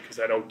can, because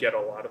I don't get a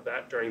lot of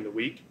that during the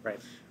week. Right.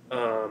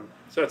 So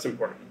that's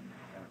important.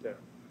 Yeah,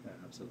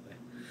 absolutely.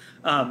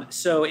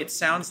 So it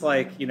sounds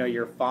like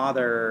your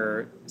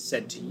father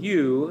said to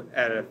you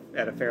at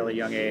a fairly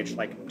young age,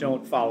 like,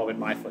 don't follow in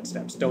my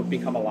footsteps, don't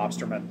become a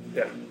lobsterman.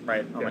 Yeah.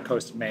 Right on the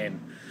coast of Maine.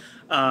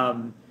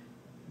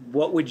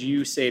 What would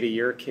you say to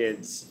your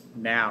kids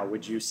now?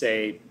 Would you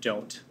say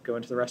don't go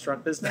into the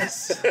restaurant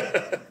business?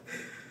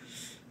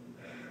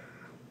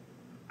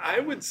 I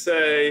would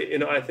say,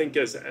 I think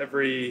as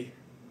every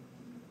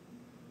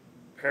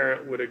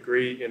parent would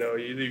agree,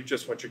 you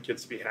just want your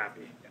kids to be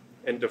happy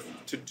and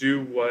to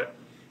do what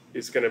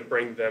is going to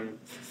bring them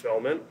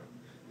fulfillment.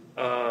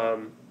 I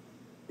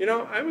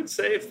would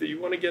say if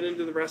you want to get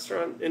into the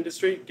restaurant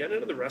industry, get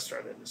into the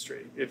restaurant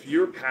industry. If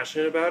you're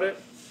passionate about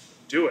it,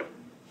 do it.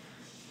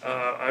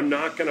 I'm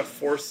not going to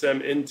force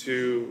them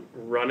into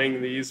running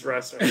these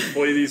restaurants.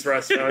 Hopefully these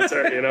restaurants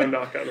are,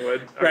 knock on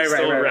wood, are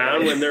still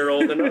around when they're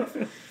old enough.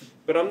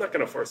 But I'm not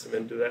going to force them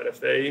into that.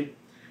 If they,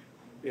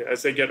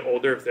 as they get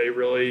older, if they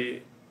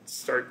really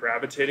start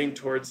gravitating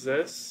towards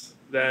this,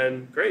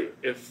 then great.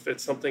 If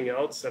it's something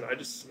else, then I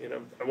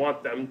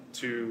want them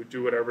to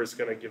do whatever is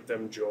going to give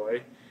them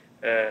joy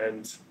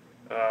and,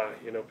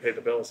 pay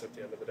the bills at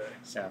the end of the day.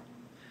 Yeah.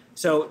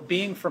 So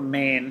being from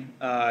Maine,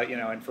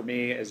 and for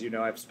me, as you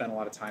know, I've spent a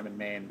lot of time in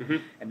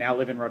Maine and now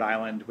live in Rhode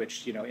Island,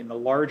 which, in the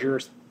larger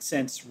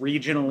sense,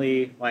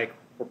 regionally, like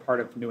we're part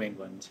of New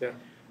England. Yeah.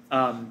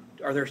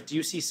 Do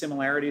you see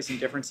similarities and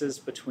differences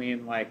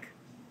between like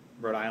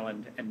Rhode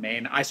Island and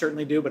Maine? I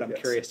certainly do, but I'm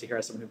curious to hear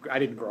as someone I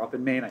didn't grow up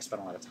in Maine. I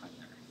spent a lot of time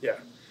there.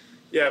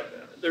 Yeah.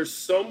 There's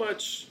so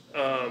much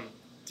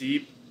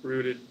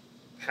deep-rooted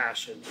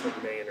passion for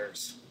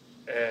Mainers,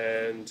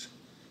 and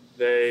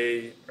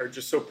they are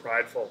just so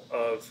prideful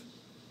of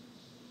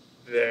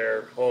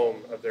their home,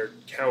 of their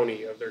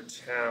county, of their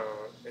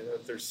town, and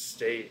of their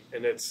state,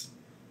 and it's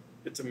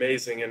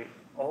amazing. And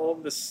all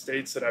of the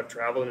states that I've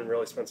traveled and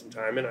really spent some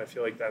time in, I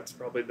feel like that's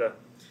probably the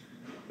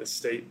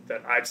state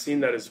that I've seen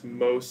that is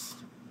most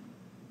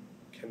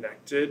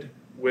connected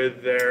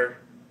with their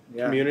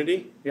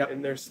community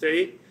in their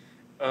state.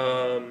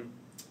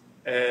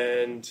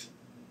 And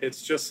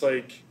it's just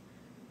like,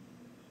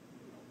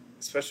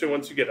 especially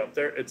once you get up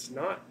there, it's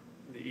not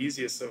the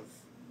easiest of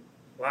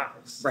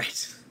lives.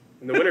 Right.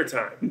 In the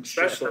wintertime,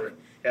 especially,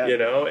 you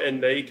know,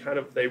 and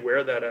they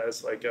wear that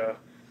as like a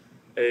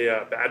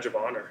badge of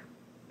honor.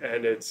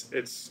 And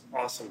it's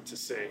awesome to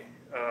see.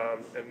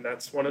 And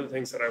that's one of the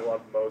things that I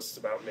love most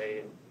about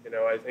Maine. You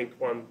know, I think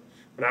when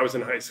I was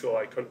in high school,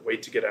 I couldn't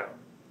wait to get out,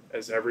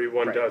 as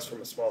everyone does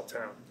from a small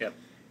town. Yep.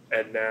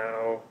 And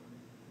now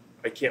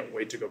I can't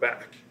wait to go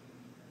back.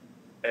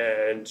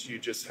 And you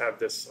just have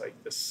this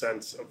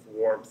sense of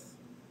warmth.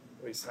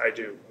 At least I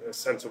do. A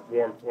sense of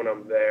warmth when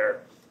I'm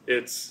there.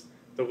 It's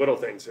the little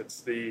things. It's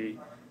the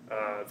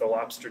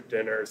lobster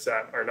dinners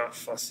that are not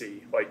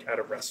fussy like at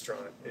a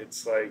restaurant.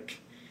 It's like,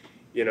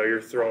 you know,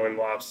 you're throwing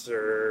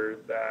lobster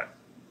that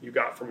you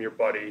got from your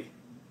buddy,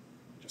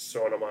 just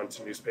throwing them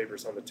onto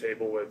newspapers on the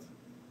table with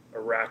a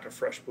rack of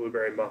fresh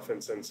blueberry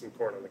muffins and some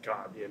corn on the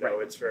cob. You know,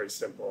 it's very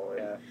simple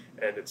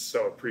and it's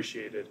so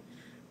appreciated.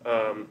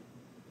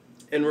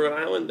 In Rhode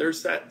Island,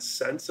 there's that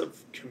sense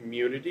of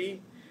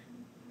community,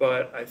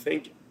 but I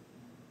think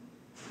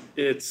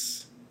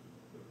it's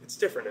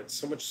different. It's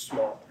so much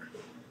smaller,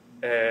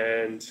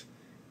 and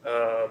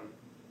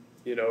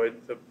you know,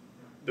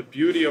 the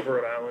beauty of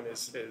Rhode Island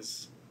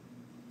is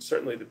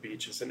certainly the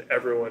beaches, and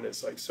everyone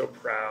is like so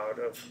proud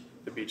of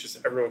the beaches.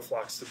 Everyone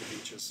flocks to the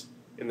beaches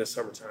in the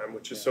summertime,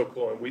 which is so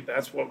cool, and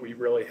that's what we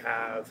really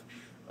have.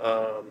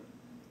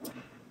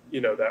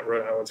 You know, that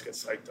Rhode Island's get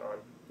psyched on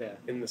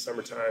in the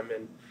summertime,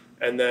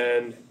 and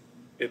then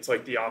it's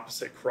like the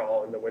opposite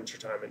crawl in the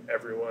wintertime, and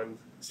everyone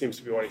seems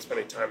to be wanting to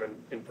spend time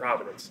in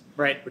Providence,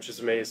 which is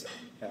amazing.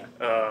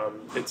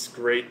 It's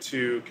great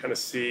to kind of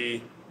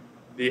see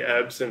the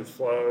ebbs and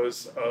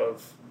flows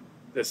of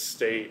this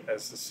state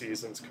as the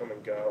seasons come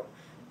and go.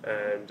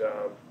 And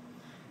I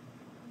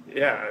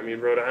mean,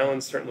 Rhode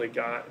Island's certainly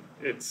got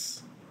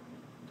its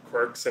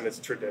quirks and its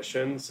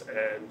traditions,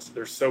 and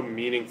they're so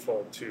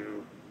meaningful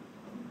to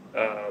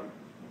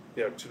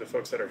to the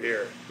folks that are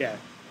here. Yeah,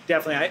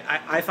 definitely.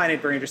 I find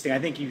it very interesting. I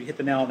think you hit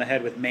the nail on the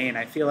head with Maine.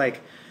 I feel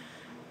like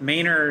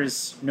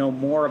Mainers know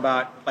more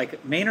about,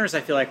 Mainers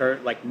I feel like are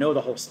know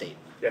the whole state.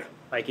 Yeah.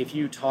 Like if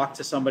you talk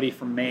to somebody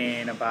from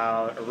Maine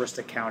about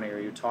Aroostook County, or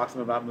you talk to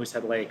them about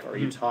Moosehead Lake, or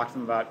you talk to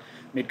them about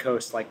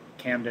Midcoast, like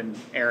Camden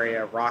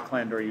area,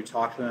 Rockland, or you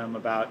talk to them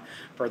about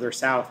further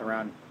south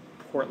around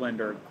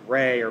Portland or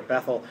Gray or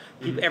Bethel,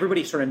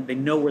 everybody they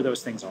know where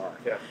those things are.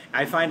 Yeah.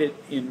 I find it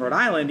in Rhode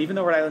Island, even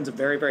though Rhode Island's a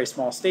very, very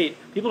small state,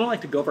 people don't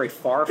like to go very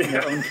far from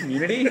their own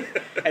community.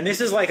 And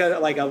this is like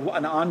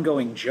an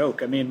ongoing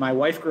joke. I mean, my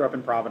wife grew up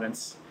in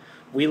Providence.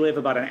 We live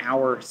about an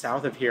hour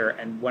south of here,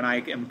 and when I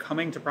am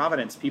coming to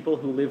Providence, people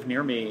who live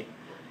near me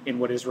in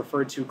what is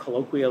referred to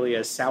colloquially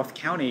as South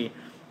County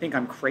think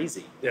I'm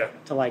crazy. Yeah.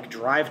 To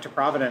drive to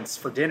Providence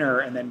for dinner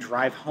and then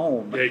drive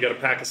home. Yeah, you got to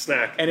pack a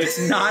snack. And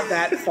it's not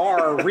that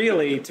far,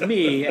 really, to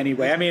me,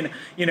 anyway. I mean,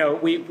 you know,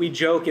 we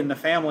joke in the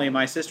family.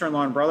 My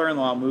sister-in-law and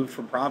brother-in-law moved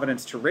from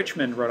Providence to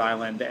Richmond, Rhode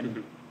Island,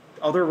 and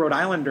other Rhode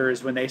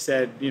Islanders, when they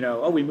said, you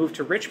know, oh, we moved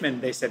to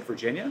Richmond, they said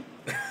Virginia.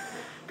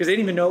 Because they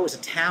didn't even know it was a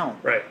town.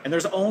 Right. And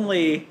there's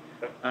only,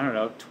 I don't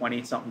know,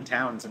 20-something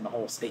towns in the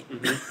whole state.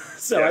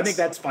 So I think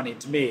that's funny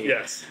to me.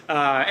 Yes.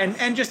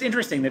 And just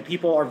interesting that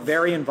people are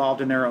very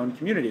involved in their own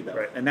community, though.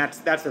 Right. And that's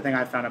the thing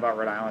I've found about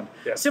Rhode Island.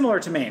 Yeah. Similar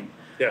to Maine.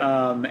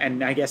 Yeah.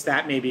 And I guess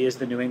that maybe is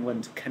the New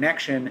England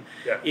connection.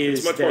 Yeah.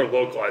 Is it's much more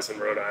localized in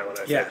Rhode Island,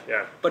 I think.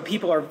 Yeah. But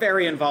people are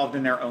very involved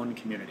in their own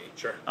community.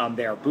 Sure.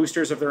 They are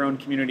boosters of their own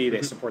community.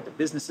 They support the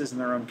businesses in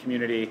their own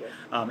community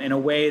in a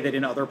way that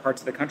in other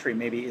parts of the country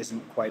maybe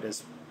isn't quite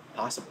as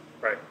possible.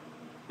 Right.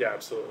 Yeah,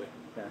 absolutely.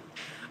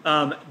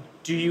 Yeah.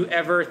 Do you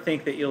ever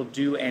think that you'll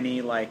do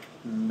any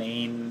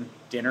Maine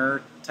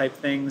dinner type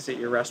things at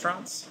your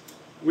restaurants?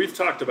 We've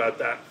talked about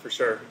that for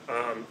sure.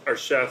 Our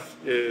chef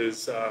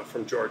is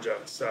from Georgia,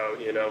 so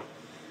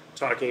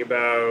talking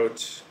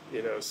about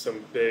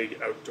some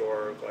big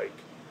outdoor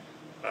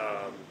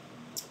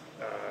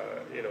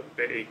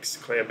bakes,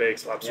 clam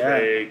bakes, lobster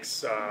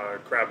bakes,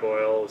 crab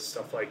boils,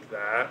 stuff like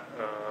that.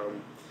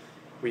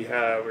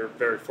 We're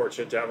very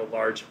fortunate to have a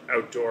large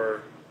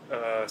outdoor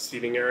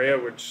seating area,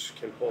 which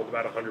can hold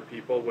about 100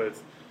 people,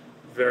 with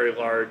very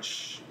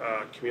large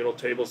communal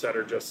tables that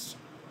are just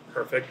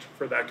perfect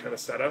for that kind of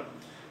setup.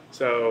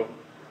 So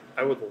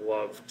I would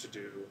love to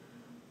do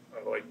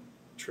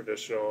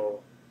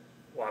traditional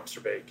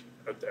lobster bake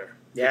out there.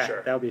 Yeah, for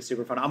sure. That would be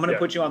super fun. I'm going to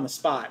put you on the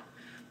spot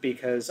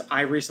because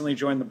I recently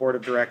joined the board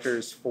of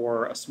directors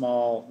for a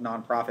small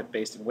nonprofit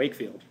based in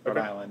Wakefield, Rhode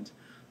Island,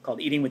 called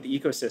Eating with the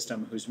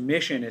Ecosystem, whose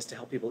mission is to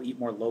help people eat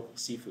more local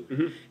seafood.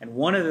 Mm-hmm. And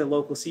one of the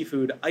local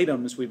seafood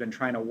items we've been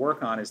trying to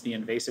work on is the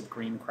invasive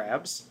green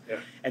crabs. Yeah.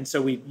 And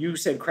so you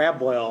said crab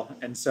boil,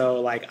 and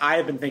so like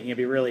I've been thinking it'd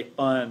be really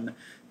fun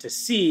to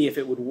see if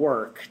it would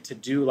work to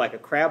do like a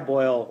crab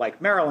boil,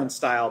 like Maryland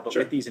style, but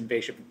Sure. with these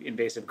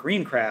invasive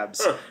green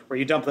crabs, Huh. where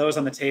you dump those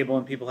on the table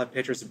and people have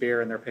pitchers of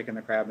beer and they're picking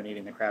the crab and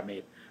eating the crab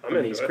meat. I'm From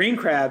into these it. green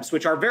crabs,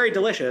 which are very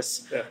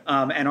delicious Yeah.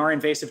 and are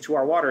invasive to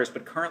our waters,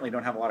 but currently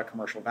don't have a lot of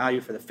commercial value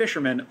for the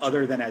fishermen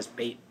other than as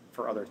bait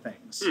for other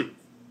things.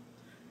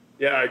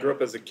 Yeah, I grew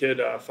up as a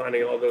kid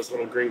finding all those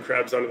little green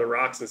crabs under the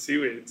rocks and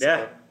seaweed.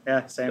 So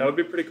Yeah, same. that would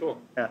be pretty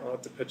cool. Yeah. I'll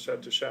have to pitch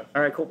that to Chef.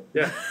 All right, cool.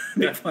 Yeah.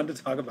 Be Yeah. fun to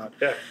talk about.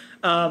 Yeah.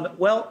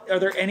 Well, is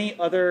there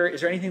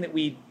anything that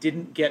we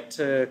didn't get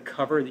to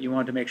cover that you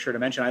wanted to make sure to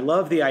mention? I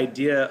love the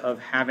idea of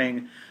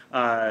having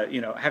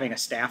a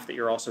staff that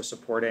you're also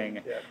supporting,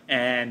 Yeah.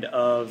 and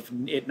of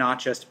it not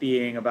just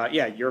being about,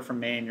 you're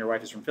from Maine, your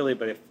wife is from Philly,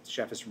 but if the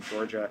chef is from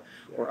Georgia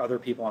or other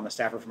people on the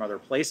staff are from other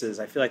places,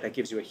 I feel like that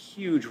gives you a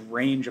huge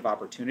range of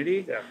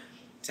opportunity Yeah.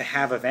 to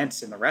have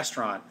events in the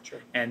restaurant, Sure.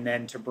 and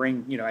then to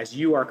bring, as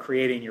you are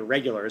creating your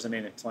regulars. I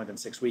mean, it's only been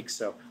 6 weeks,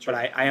 so, Sure.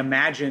 but I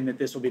imagine that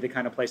this will be the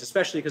kind of place,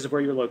 especially because of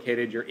where you're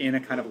located, you're in a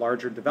kind of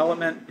larger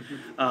development.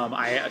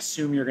 I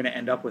assume you're going to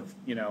end up with,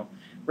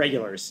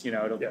 regulars.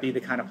 It'll Yeah. be the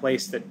kind of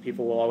place that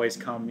people will always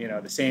come. You'll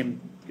have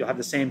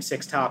the same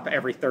six top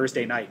every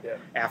Thursday night Yeah.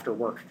 after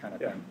work kind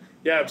of Yeah. thing.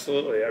 Yeah,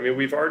 absolutely. I mean,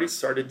 we've already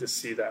started to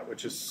see that,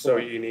 which is so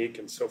Cool. unique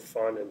and so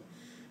fun, and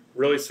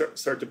really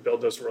start to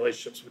build those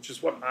relationships, which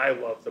is what I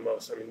love the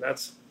most. I mean,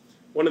 that's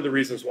one of the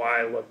reasons why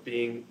I love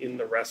being in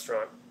the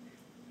restaurant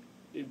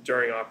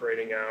during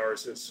operating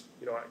hours is,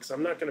 because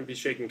I'm not going to be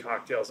shaking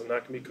cocktails. I'm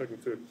not going to be cooking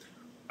food.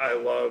 I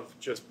love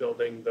just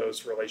building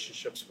those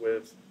relationships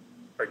with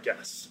our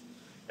guests.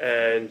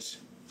 And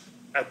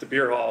at the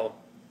beer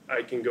hall,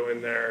 I can go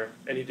in there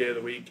any day of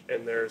the week,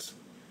 and there's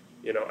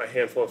a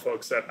handful of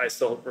folks that I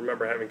still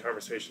remember having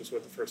conversations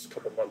with the first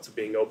couple months of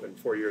being open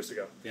 4 years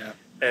ago. Yeah.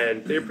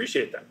 And they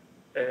appreciate that.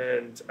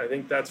 And I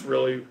think that's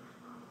really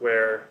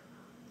where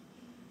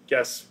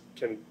guests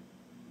can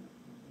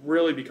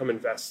really become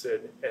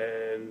invested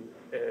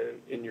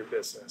in your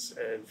business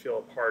and feel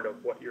a part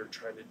of what you're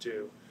trying to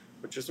do,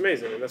 which is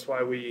amazing. And that's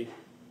why we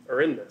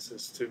are in this,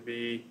 is to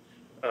be,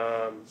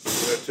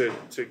 to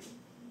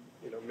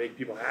make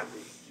people happy.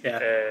 Yeah.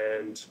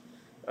 And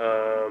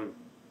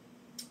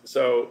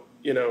so,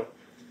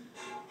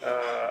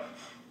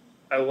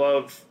 I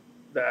love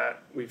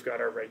that we've got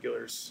our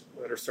regulars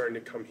that are starting to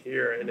come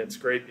here, and it's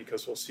great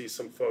because we'll see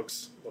some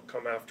folks, they'll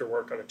come after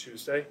work on a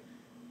Tuesday,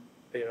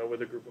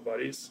 with a group of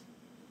buddies,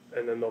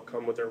 and then they'll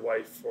come with their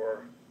wife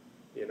for,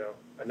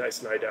 a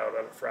nice night out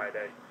on a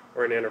Friday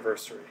or an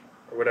anniversary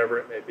or whatever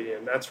it may be.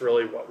 And that's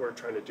really what we're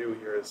trying to do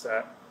here, is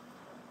that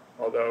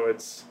although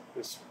it's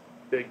this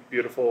big,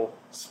 beautiful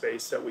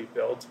space that we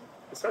built,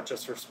 it's not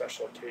just for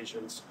special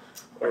occasions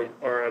or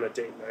on a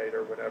date night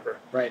or whatever.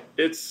 Right.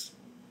 It's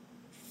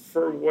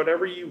for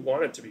whatever you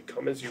want it to be.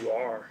 Come as you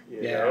are.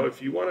 You know,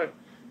 if you want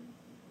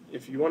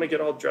to get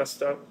all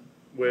dressed up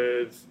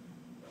with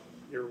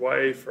your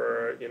wife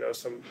or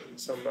some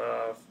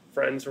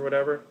friends or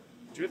whatever,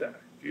 do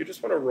that. If you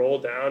just want to roll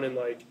down in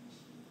like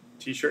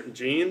t-shirt and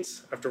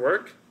jeans after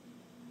work,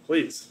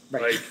 please.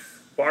 Right. Like,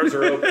 bars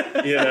are open.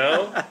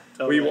 Totally.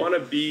 We want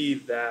to be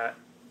that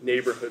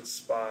neighborhood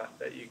spot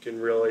that you can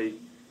really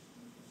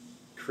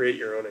create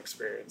your own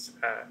experience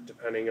at,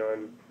 depending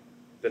on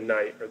the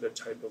night or the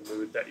type of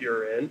mood that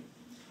you're in.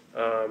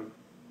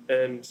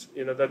 And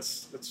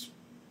that's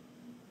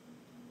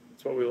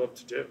what we love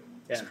to do.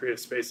 Is Yeah. create a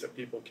space that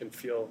people can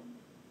feel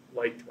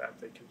like that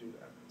they can do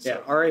that. Yeah,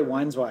 So, R.A.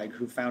 Weinsweig,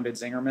 who founded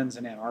Zingerman's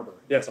in Ann Arbor,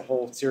 Yeah. it's a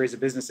whole series of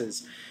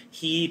businesses.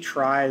 He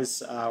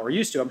tries, or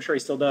used to, I'm sure he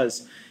still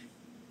does,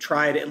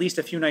 tried at least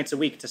a few nights a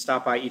week to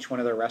stop by each one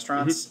of their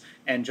restaurants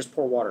and just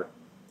pour water.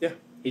 yeah,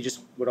 He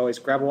just would always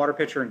grab a water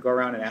pitcher and go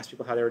around and ask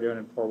people how they were doing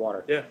and pour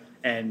water. yeah,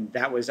 And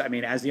that was,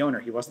 as the owner,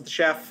 he wasn't the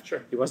chef.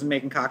 Sure. He wasn't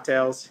making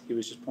cocktails. He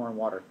was just pouring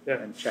water Yeah.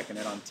 and checking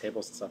in on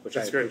tables and stuff, which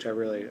That's great. I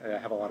really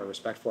have a lot of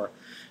respect for.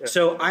 Yeah.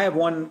 So I have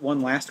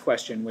one last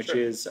question, which Sure.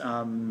 is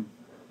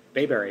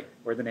Bayberry.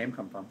 Where'd the name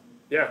come from?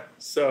 yeah.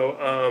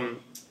 So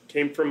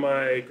came from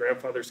my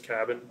grandfather's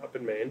cabin up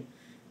in Maine,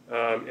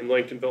 in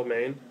Lincolnville,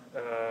 Maine.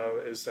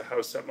 Is the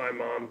house that my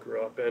mom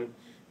grew up in.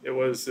 It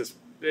was this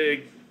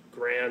big,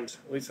 grand,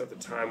 at least at the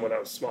time when I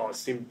was small, it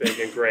seemed big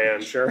and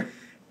grand. Sure.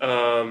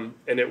 And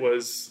it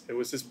was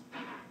this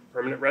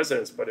permanent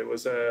residence, but it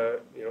was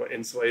a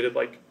insulated,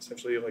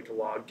 essentially like a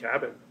log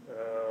cabin.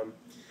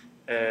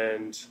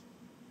 And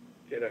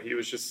he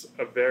was just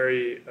a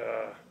very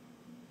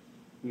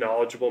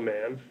knowledgeable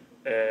man,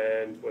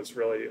 and was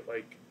really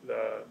like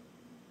the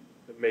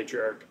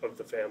matriarch of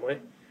the family.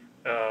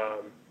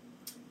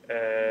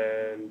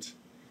 And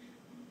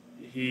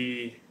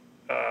he,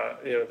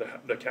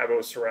 the cabin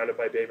was surrounded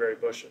by bayberry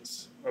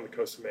bushes on the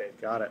coast of Maine,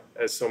 Got it.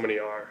 as so many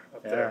are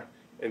up Yeah. there.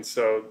 And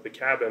so the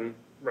cabin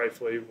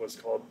rightfully was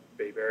called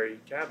Bayberry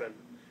Cabin.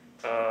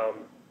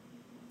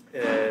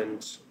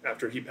 And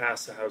after he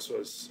passed, the house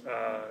was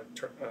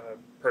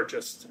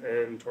purchased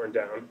and torn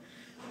down,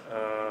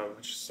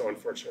 which is so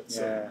unfortunate. Yeah.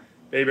 So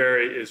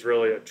Bayberry is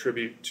really a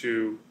tribute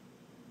to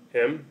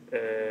him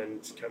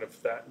and kind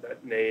of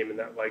that name and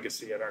that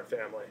legacy in our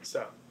family.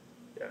 So,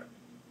 yeah.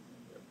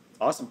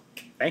 Awesome.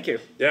 Thank you.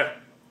 Yeah,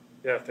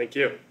 thank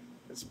you.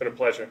 It's been a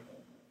pleasure.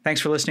 Thanks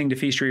for listening to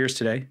Feast Your Ears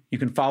today. You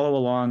can follow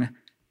along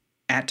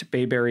at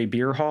Bayberry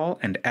Beer Hall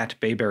and at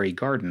Bayberry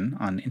Garden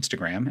on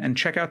Instagram, and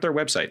check out their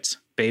websites,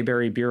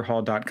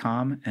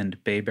 bayberrybeerhall.com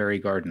and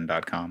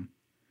bayberrygarden.com.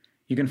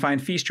 You can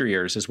find Feast Your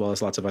Ears, as well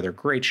as lots of other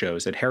great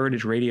shows, at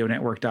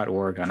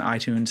heritageradionetwork.org on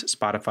iTunes,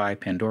 Spotify,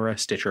 Pandora,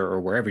 Stitcher, or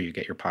wherever you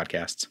get your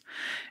podcasts.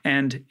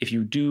 And if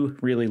you do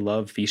really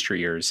love Feast Your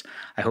Ears,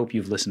 I hope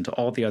you've listened to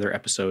all the other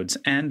episodes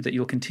and that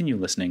you'll continue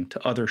listening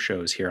to other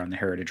shows here on the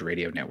Heritage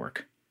Radio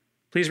Network.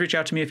 Please reach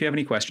out to me if you have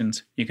any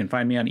questions. You can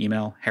find me on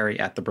email,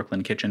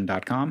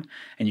 harry@thebrooklynkitchen.com,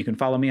 and you can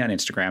follow me on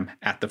Instagram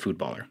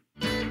 @thefoodballer.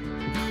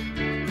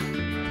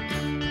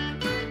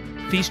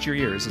 Feast Your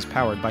Ears is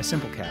powered by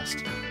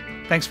Simplecast.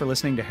 Thanks for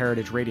listening to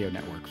Heritage Radio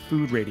Network,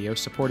 food radio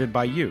supported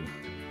by you.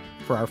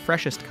 For our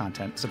freshest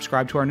content,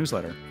 subscribe to our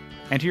newsletter.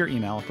 Enter your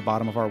email at the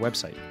bottom of our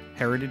website,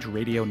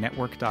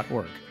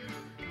 heritageradionetwork.org.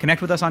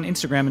 Connect with us on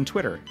Instagram and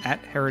Twitter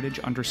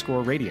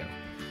 @heritage_radio.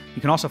 You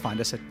can also find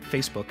us at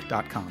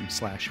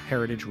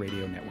facebook.com/Heritage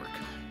Radio Network.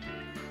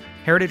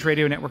 Heritage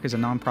Radio Network is a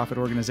nonprofit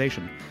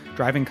organization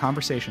driving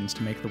conversations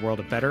to make the world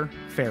a better,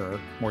 fairer,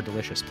 more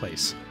delicious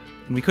place.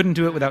 And we couldn't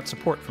do it without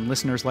support from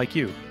listeners like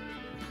you.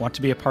 Want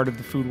to be a part of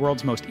the food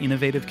world's most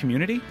innovative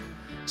community?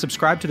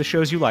 Subscribe to the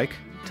shows you like,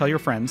 tell your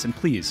friends, and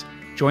please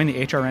join the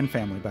HRN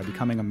family by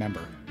becoming a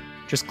member.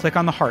 Just click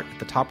on the heart at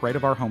the top right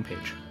of our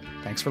homepage.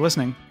 Thanks for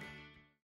listening.